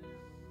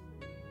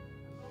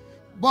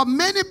 But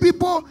many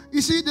people,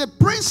 you see, the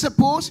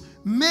principles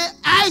made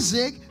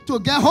Isaac to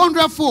get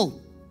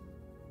 100-fold.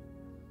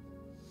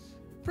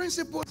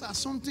 Principles are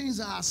some things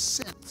that are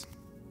set,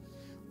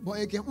 but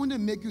it can only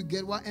make you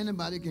get what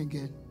anybody can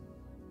get.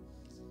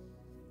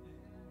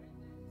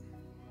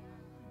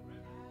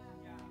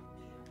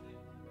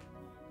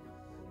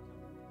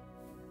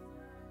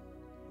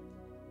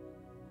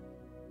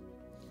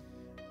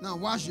 Now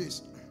watch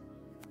this.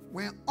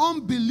 When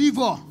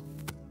unbeliever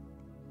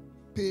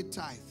pay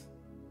tithe,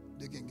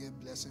 they can get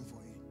blessing for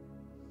it.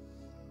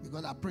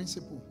 Because that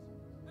principle.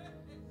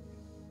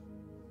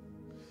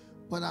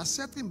 But there are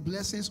certain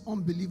blessings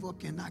unbeliever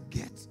cannot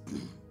get.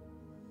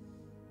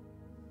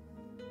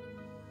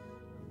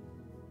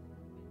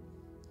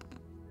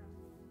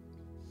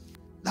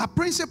 That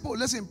principle,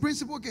 listen,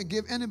 principle can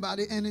give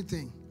anybody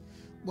anything.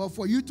 But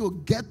for you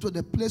to get to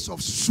the place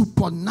of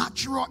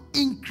supernatural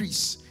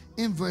increase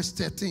in verse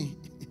 13,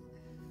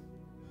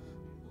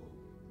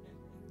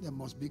 there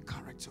must be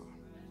character.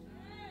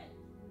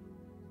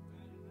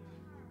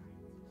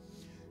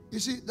 You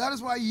see, that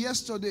is why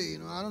yesterday,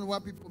 I don't know why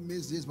people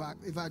miss this, but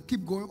if I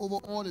keep going over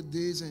all the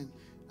days and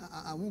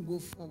I won't go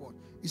forward.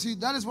 You see,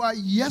 that is why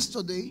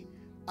yesterday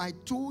I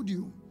told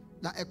you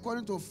that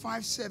according to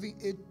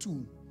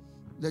 5782,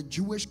 the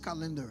Jewish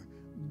calendar,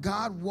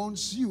 God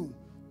wants you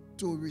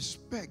to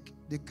respect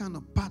the kind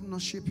of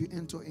partnership you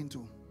enter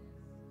into.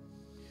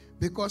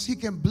 Because he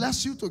can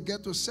bless you to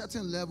get to a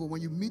certain level.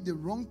 When you meet the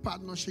wrong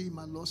partnership, you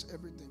might lose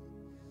everything.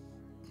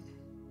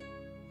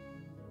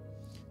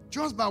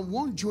 Just by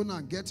one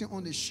Jonah getting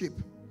on the ship,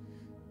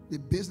 the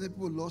business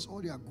people lost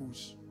all their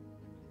goods.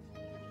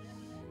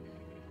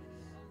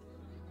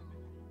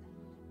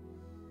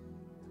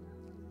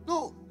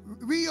 No,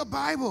 read your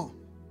Bible.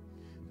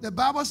 The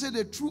Bible said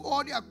they threw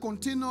all their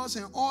containers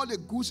and all the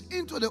goods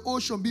into the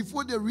ocean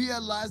before they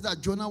realized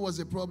that Jonah was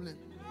a problem.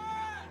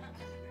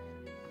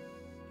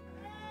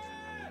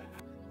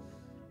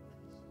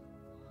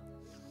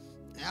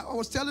 I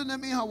was telling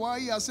them in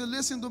Hawaii, I said,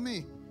 listen to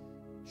me.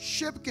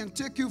 Ship can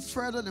take you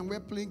further than where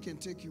plane can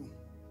take you.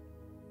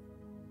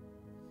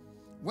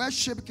 Where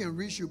ship can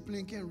reach you,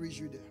 plane can't reach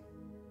you there.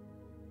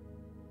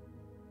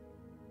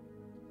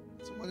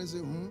 Somebody say,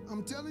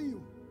 I'm telling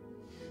you.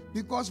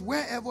 Because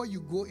wherever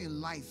you go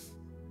in life,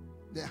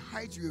 the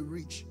height you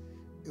reach,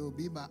 it will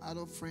be by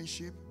either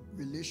friendship,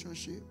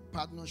 relationship,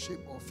 partnership,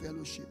 or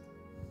fellowship.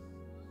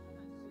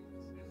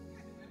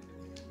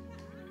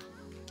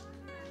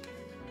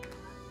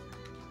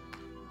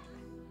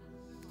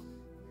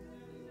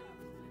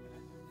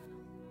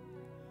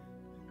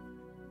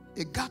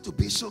 It got to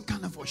be some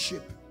kind of a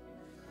ship.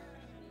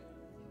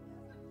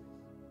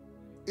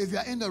 If you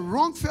are in the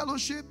wrong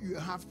fellowship, you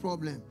have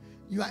problem.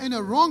 You are in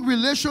a wrong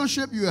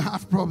relationship, you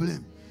have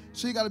problem.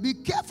 So you got to be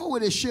careful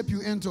with the ship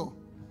you enter.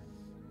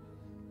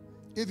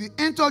 If you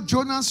enter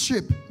Jonah's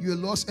ship, you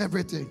lost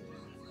everything.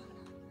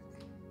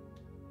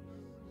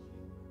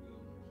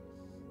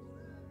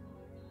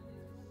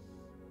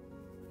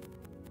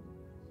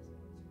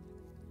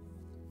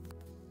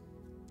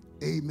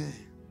 Amen.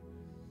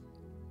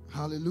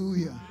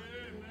 Hallelujah. Amen.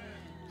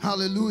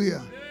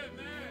 Hallelujah.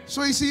 Amen.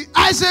 So you see,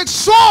 Isaac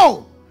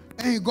saw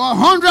and he got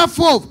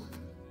 100-fold.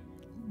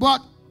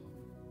 But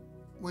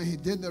when he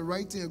did the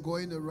right thing and got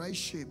in the right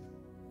shape,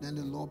 then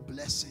the Lord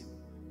blessed him.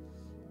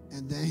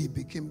 And then he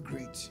became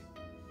great.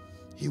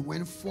 He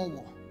went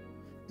forward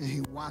and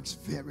he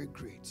waxed very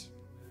great.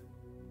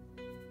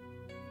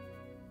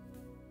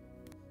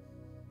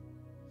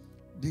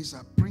 These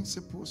are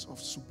principles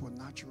of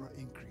supernatural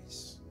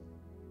increase.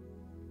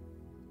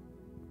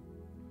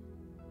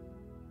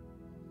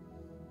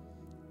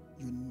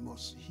 You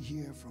must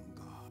hear from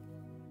God.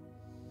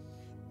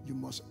 You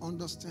must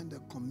understand the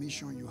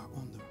commission you are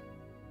under.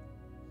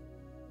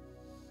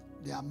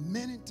 There are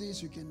many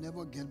things you can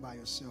never get by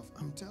yourself.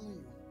 I'm telling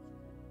you.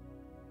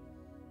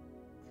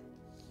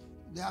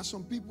 There are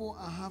some people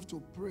I have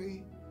to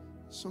pray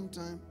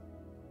sometime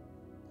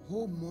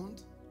whole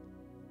month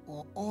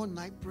or all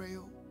night prayer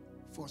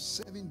for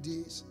 7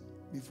 days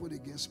before they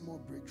get small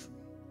breakthrough.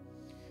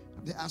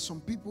 There are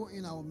some people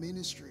in our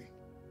ministry.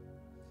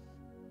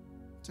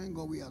 Thank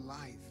God we are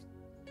alive.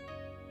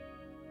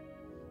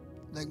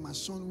 Like my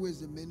son, who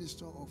is the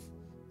minister of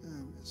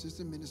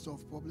assistant minister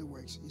of public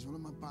works, he's one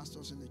of my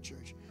pastors in the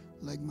church.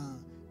 Like my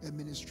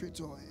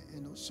administrator,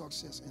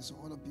 success, and some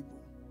other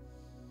people.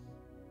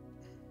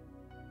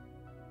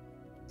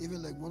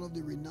 Even like one of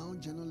the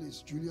renowned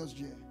journalists, Julius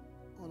J.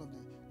 All of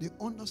them, they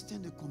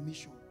understand the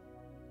commission.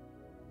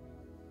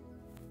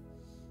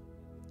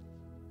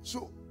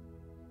 So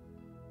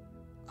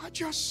I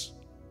just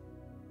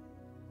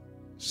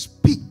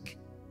speak.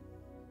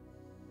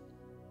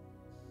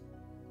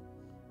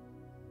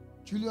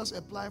 Julius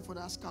applied for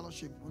that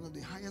scholarship, one of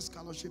the highest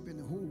scholarships in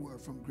the whole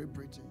world, from Great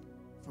Britain,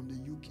 from the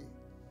UK.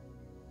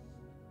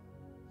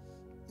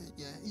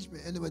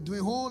 And they were doing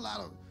a whole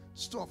lot of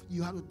stuff.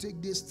 You have to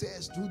take this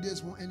test, do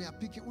this one, and they are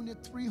picking only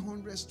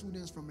 300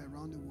 students from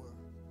around the world.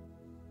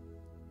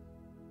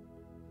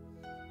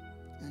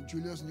 And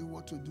Julius knew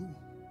what to do.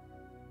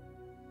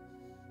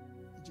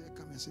 He just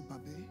come and say,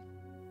 Papi,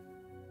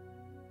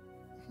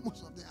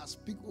 most of them, I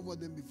speak over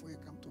them before you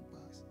come to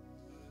pass.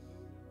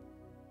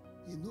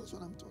 He knows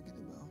what I'm talking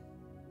about.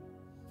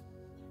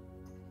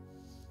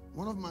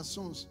 One of my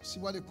sons, see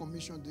what the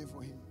commission did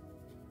for him.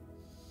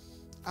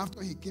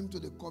 After he came to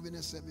the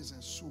covenant service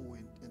and saw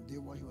and did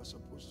what he was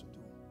supposed to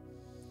do,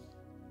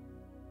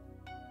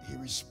 he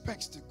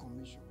respects the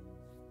commission.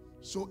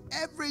 So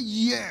every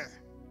year,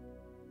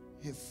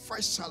 his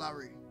first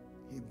salary,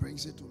 he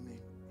brings it to me.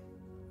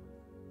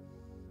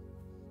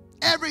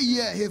 Every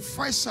year, his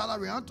first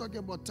salary, I'm talking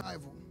about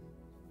tithe,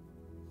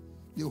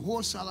 the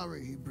whole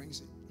salary, he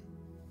brings it.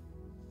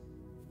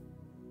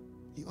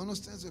 He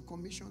understands the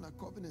commission, the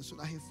covenant, so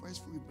that he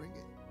first will bring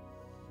it.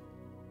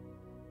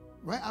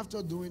 Right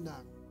after doing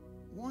that,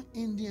 one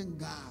Indian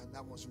guy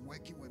that was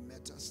working with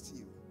Metal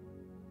Steel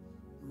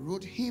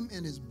wrote him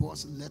and his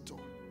boss a letter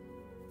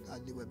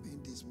that they were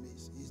being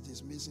dismissed. He's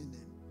dismissing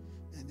them,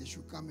 and they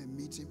should come and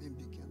meet him in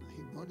Buchanan.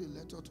 He brought a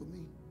letter to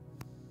me.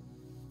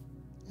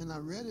 And I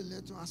read the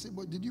letter. I said,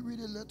 but did you read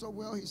the letter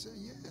well? He said,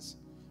 yes.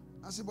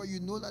 I said, but you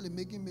know that they're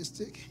making a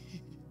mistake.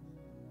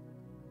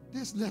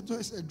 This letter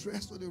is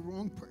addressed to the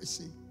wrong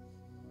person.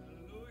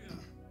 Hallelujah.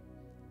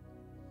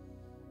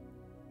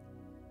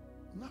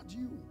 Not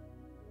you.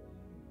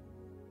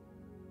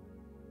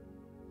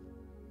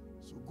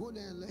 So go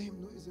there and let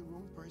him know it's the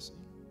wrong person.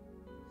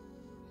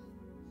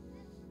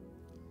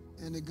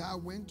 And the guy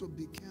went to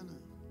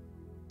Buchanan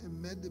and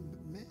met the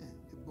man,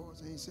 the boss,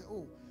 and he said,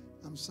 oh,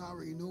 I'm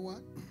sorry, you know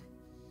what?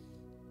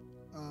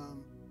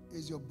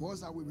 It's your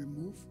boss that will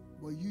remove,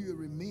 but you will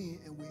remain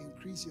and will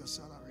increase your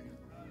salary.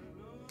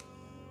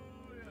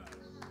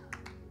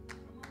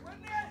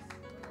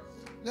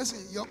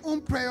 Listen, your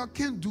own prayer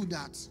can't do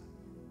that.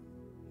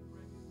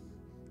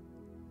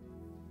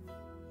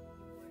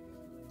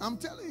 I'm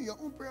telling you, your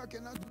own prayer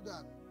cannot do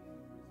that.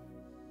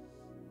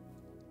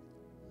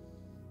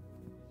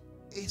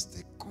 It's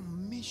the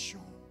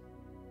commission.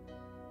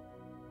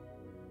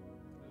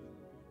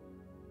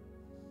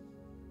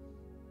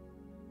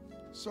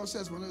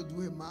 Success wanted to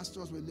do a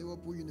master's with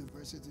Liverpool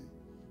University.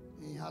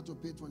 And he had to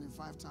pay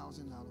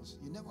 $25,000.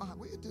 He never had.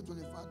 Where you take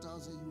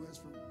 $25,000 US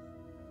from?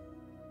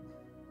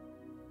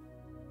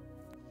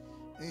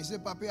 And he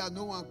said, Papi, I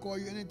no one call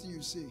you anything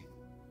you say.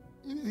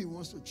 Even if he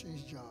wants to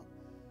change job.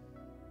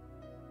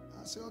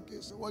 I said, okay,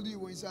 so what do you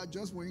want? He said, I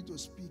just want you to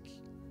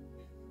speak.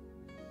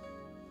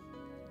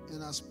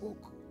 And I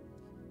spoke.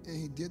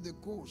 And he did the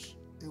course.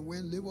 And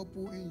went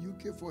Liverpool in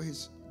UK for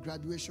his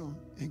graduation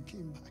and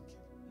came back.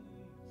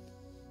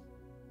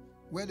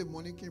 Where the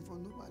money came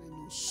from, nobody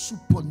knows.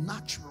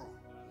 Supernatural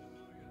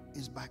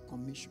is by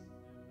commission.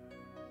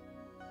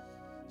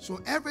 So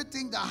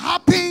everything that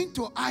happened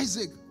to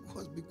Isaac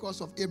was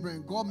because of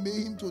Abraham. God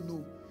made him to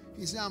know.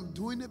 He said, I'm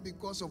doing it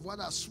because of what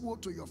I swore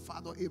to your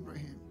father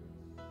Abraham.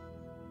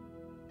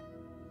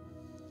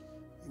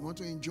 You want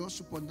to enjoy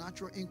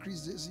supernatural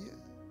increase this year?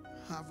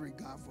 Have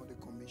regard for the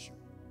commission.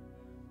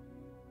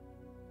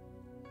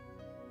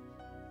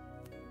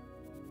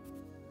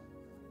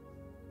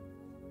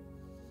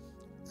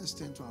 Let's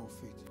stand to our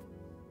feet.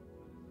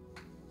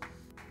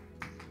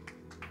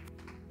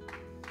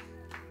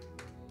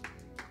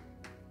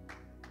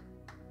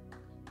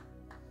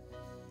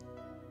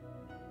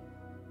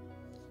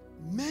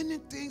 Many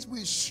things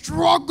we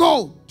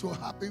struggle to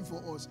happen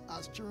for us.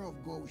 As children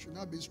of God, we should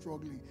not be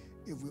struggling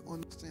if we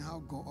understand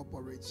how God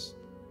operates.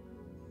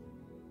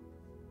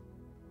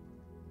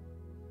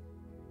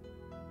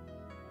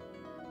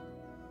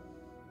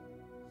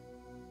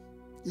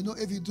 You know,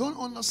 if you don't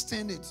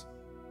understand it,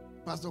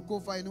 Pastor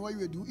Kofa, you know what you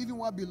will do? Even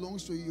what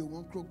belongs to you, you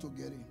won't crook to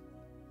get it.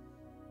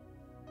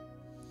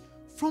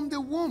 From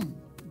the womb,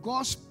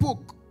 God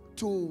spoke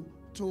to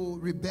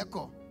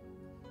Rebecca.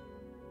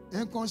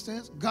 And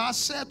Constance, God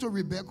said to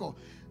Rebecca,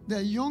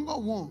 The younger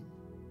one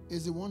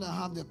is the one that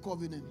have the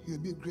covenant. He will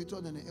be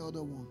greater than the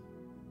elder one.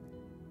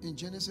 In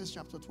Genesis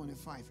chapter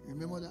 25.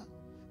 Remember that?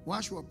 While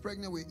she was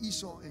pregnant with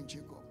Esau and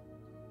Jacob.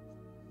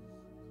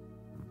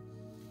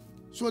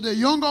 So the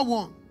younger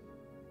one.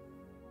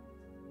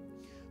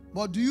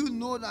 But do you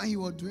know that he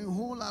was doing a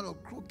whole lot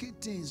of crooked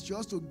things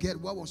just to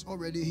get what was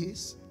already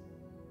his?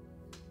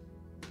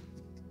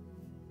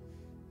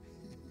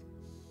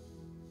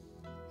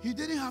 He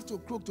didn't have to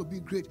crook to be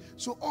great.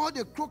 So all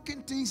the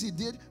crooked things he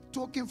did,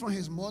 took him from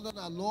his mother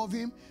that loved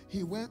him.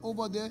 He went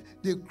over there.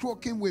 They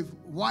crooked him with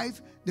wife.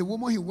 The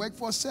woman he worked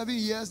for 7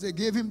 years, they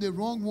gave him the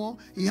wrong one.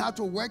 He had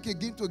to work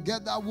again to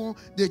get that one.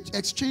 They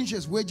exchanged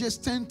his wages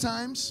 10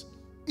 times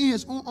in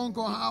his own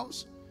uncle's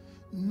house.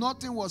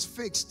 Nothing was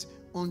fixed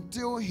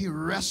until he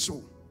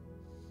wrestled.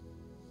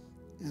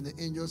 And the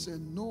angel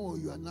said, no,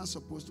 you are not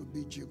supposed to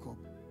be Jacob.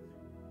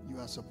 You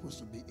are supposed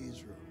to be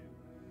Israel.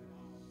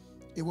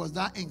 It was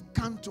that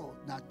encounter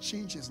that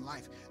changed his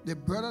life. The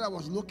brother that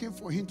was looking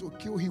for him to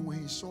kill him,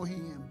 when he saw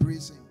him, he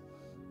embraced him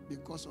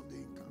because of the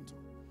encounter.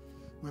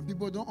 When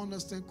people don't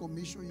understand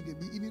commission, you can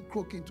be even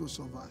croaking to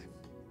survive.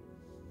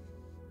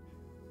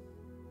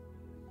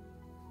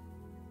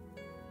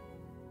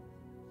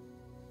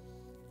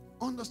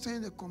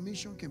 Understanding the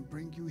commission can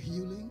bring you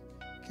healing,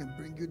 can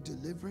bring you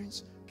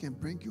deliverance, can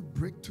bring you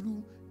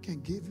breakthrough,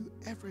 can give you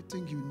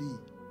everything you need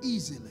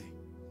easily.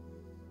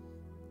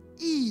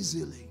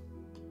 Easily.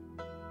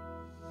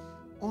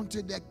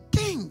 Until the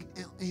king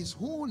and his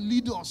whole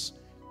leaders,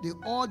 they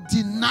all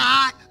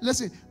deny.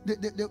 Listen,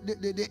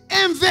 they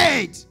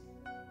envied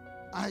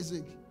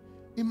Isaac.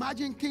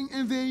 Imagine king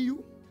envying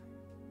you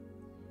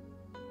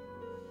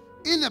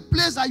in a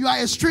place that you are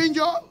a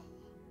stranger.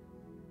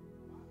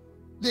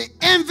 They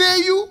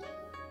envy you.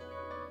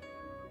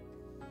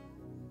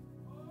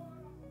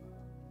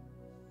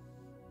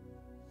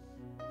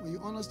 When you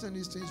understand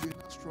these things, you will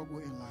not struggle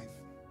in life.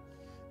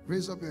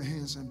 Raise up your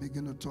hands and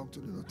begin to talk to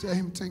the Lord. Tell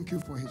him thank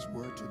you for his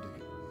word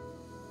today.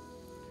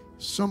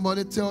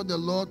 Somebody tell the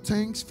Lord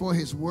thanks for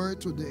his word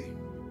today.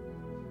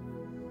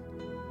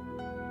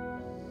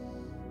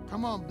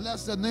 Come on,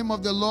 bless the name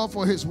of the Lord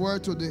for his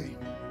word today.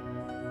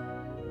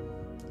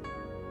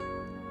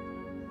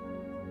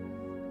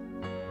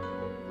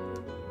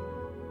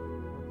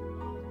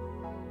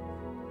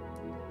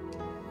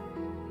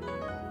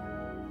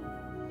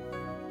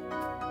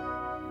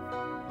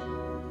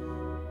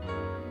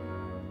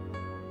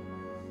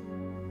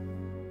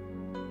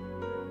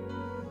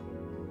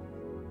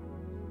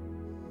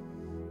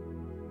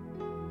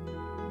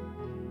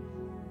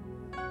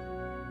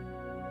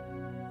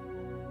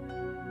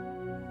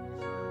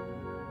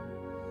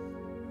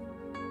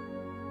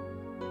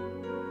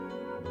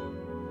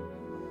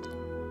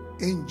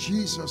 In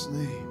Jesus'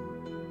 name.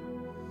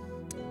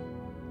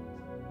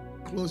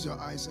 Close your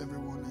eyes,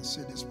 everyone, and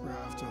say this prayer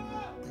after me.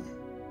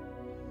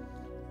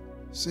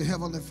 Say,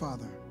 Heavenly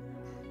Father,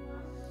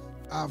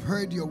 I've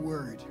heard your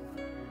word,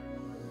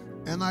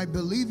 and I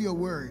believe your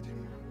word.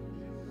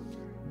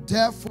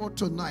 Therefore,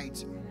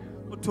 tonight,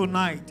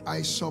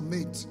 I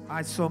submit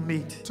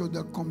to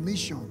the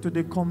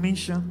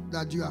commission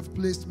that you have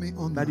placed me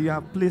under.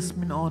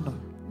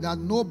 That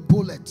no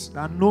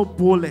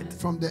bullet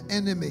from the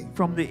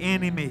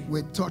enemy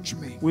will touch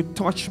me.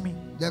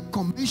 The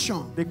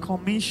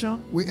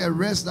commission will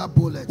arrest that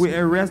bullet. We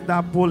arrest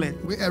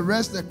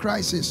the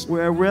crisis.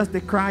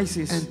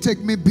 And take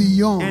me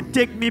beyond.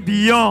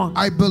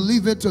 I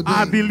believe it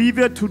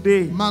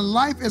today. My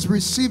life is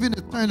receiving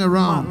a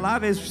turnaround.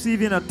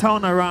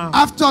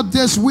 After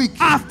this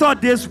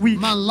week,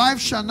 my life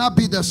shall not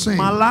be the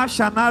same.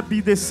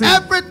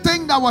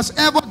 Everything that was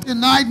ever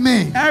denied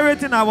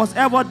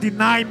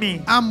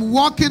me, I'm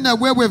walking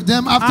away with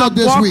them after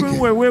this week. In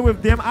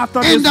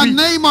the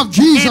name of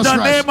Jesus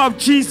Christ.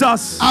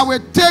 I will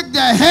take the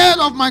head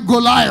of my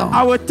Goliath.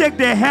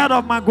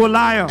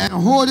 And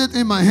hold it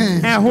in my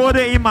hand.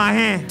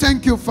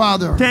 Thank you,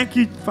 Father. Thank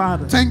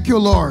you,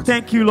 Lord.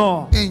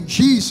 In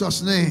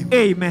Jesus' name.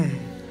 Amen.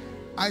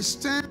 I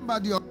stand by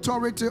the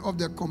authority of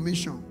the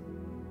commission,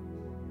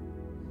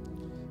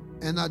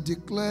 and I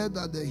declare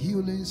that the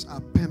healings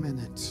are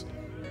permanent.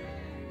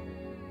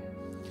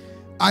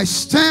 I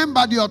stand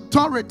by the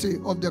authority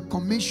of the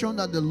commission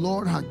that the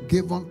Lord has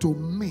given to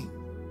me,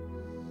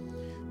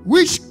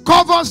 which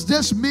covers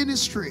this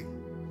ministry.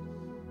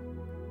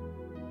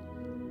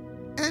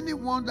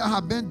 Anyone that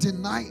has been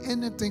denied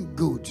anything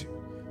good,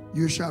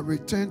 you shall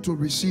return to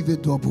receive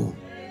it double.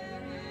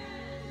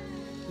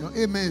 Your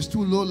amen is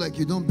too low, like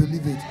you don't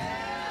believe it.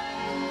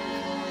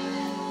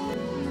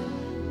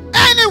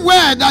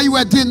 Anywhere that you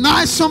were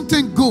denied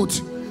something good,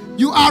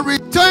 you are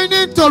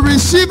returning to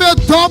receive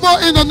it double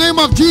in the name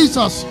of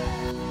Jesus.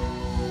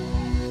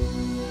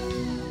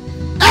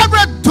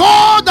 Every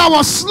door that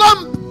was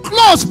slammed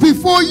closed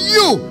before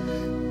you,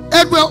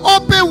 it will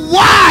open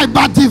wide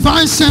by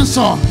divine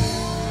censor.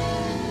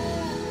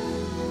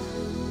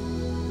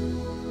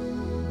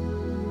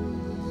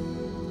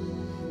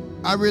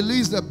 I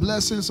release the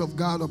blessings of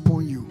God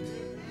upon you.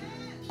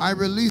 I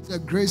release the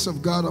grace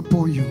of God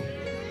upon you.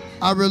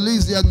 I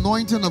release the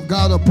anointing of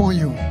God upon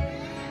you.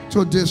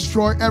 to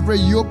destroy every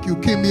yoke you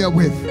came here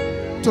with,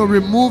 to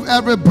remove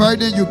every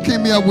burden you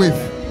came here with,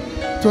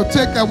 to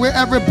take away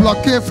every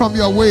blockade from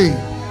your way.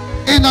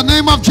 In the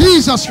name of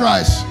Jesus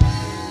Christ.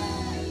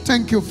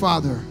 Thank you,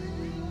 Father.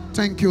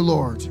 Thank you,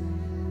 Lord.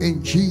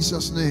 In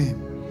Jesus' name.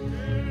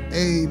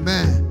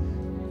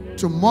 Amen.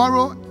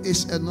 Tomorrow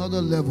is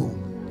another level.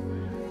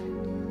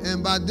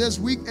 And by this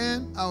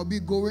weekend, I'll be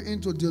going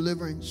into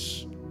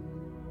deliverance.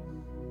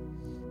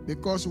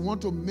 Because we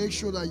want to make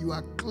sure that you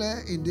are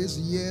clear in this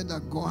year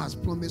that God has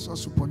promised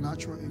us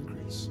supernatural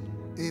increase.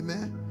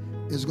 Amen.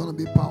 It's going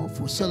to be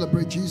powerful.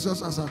 Celebrate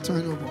Jesus as I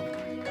turn over.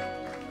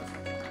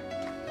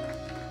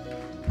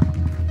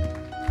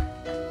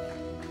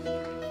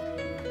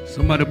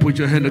 Somebody put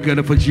your hand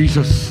together for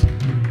Jesus.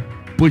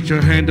 Put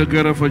your hand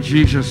together for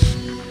Jesus.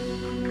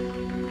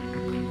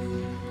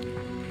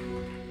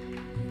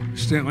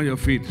 Stand on your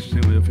feet.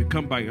 Stand on your feet.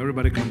 Come back.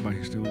 Everybody come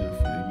back. Stand on your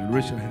feet. Amen.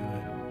 Raise your hand.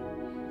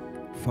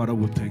 Father,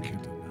 we thank you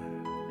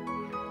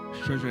tonight.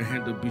 Stretch your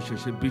hand to Bishop.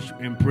 Say, Bishop,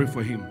 and pray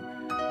for him.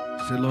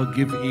 Say, Lord,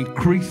 give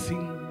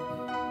increasing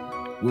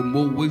with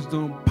more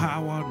wisdom,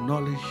 power,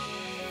 knowledge.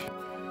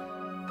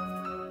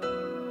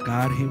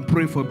 Guide him.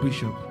 Pray for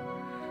Bishop.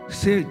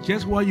 Say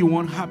just what you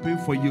want happen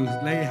for you.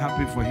 Lay it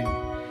happy for him.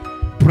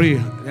 Pray.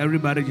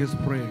 Everybody just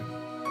pray.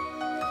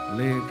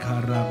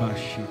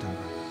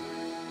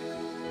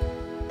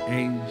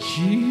 In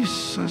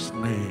Jesus'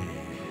 name,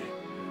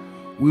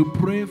 we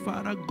pray,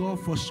 Father God,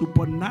 for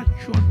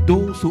supernatural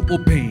doors to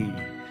open.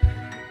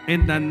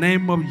 In the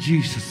name of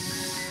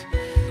Jesus.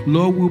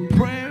 Lord, we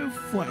pray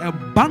for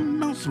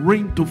abundance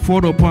rain to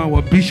fall upon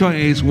our bishop and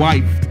his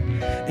wife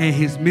and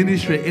his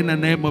ministry in the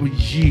name of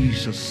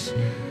Jesus.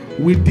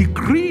 We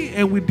decree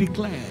and we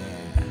declare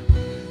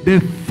the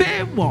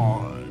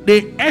favor,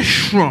 the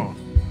extra,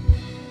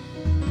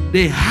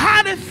 the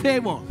higher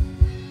favor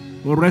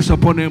will rest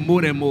upon them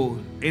more and more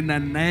in the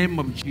name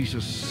of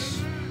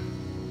Jesus.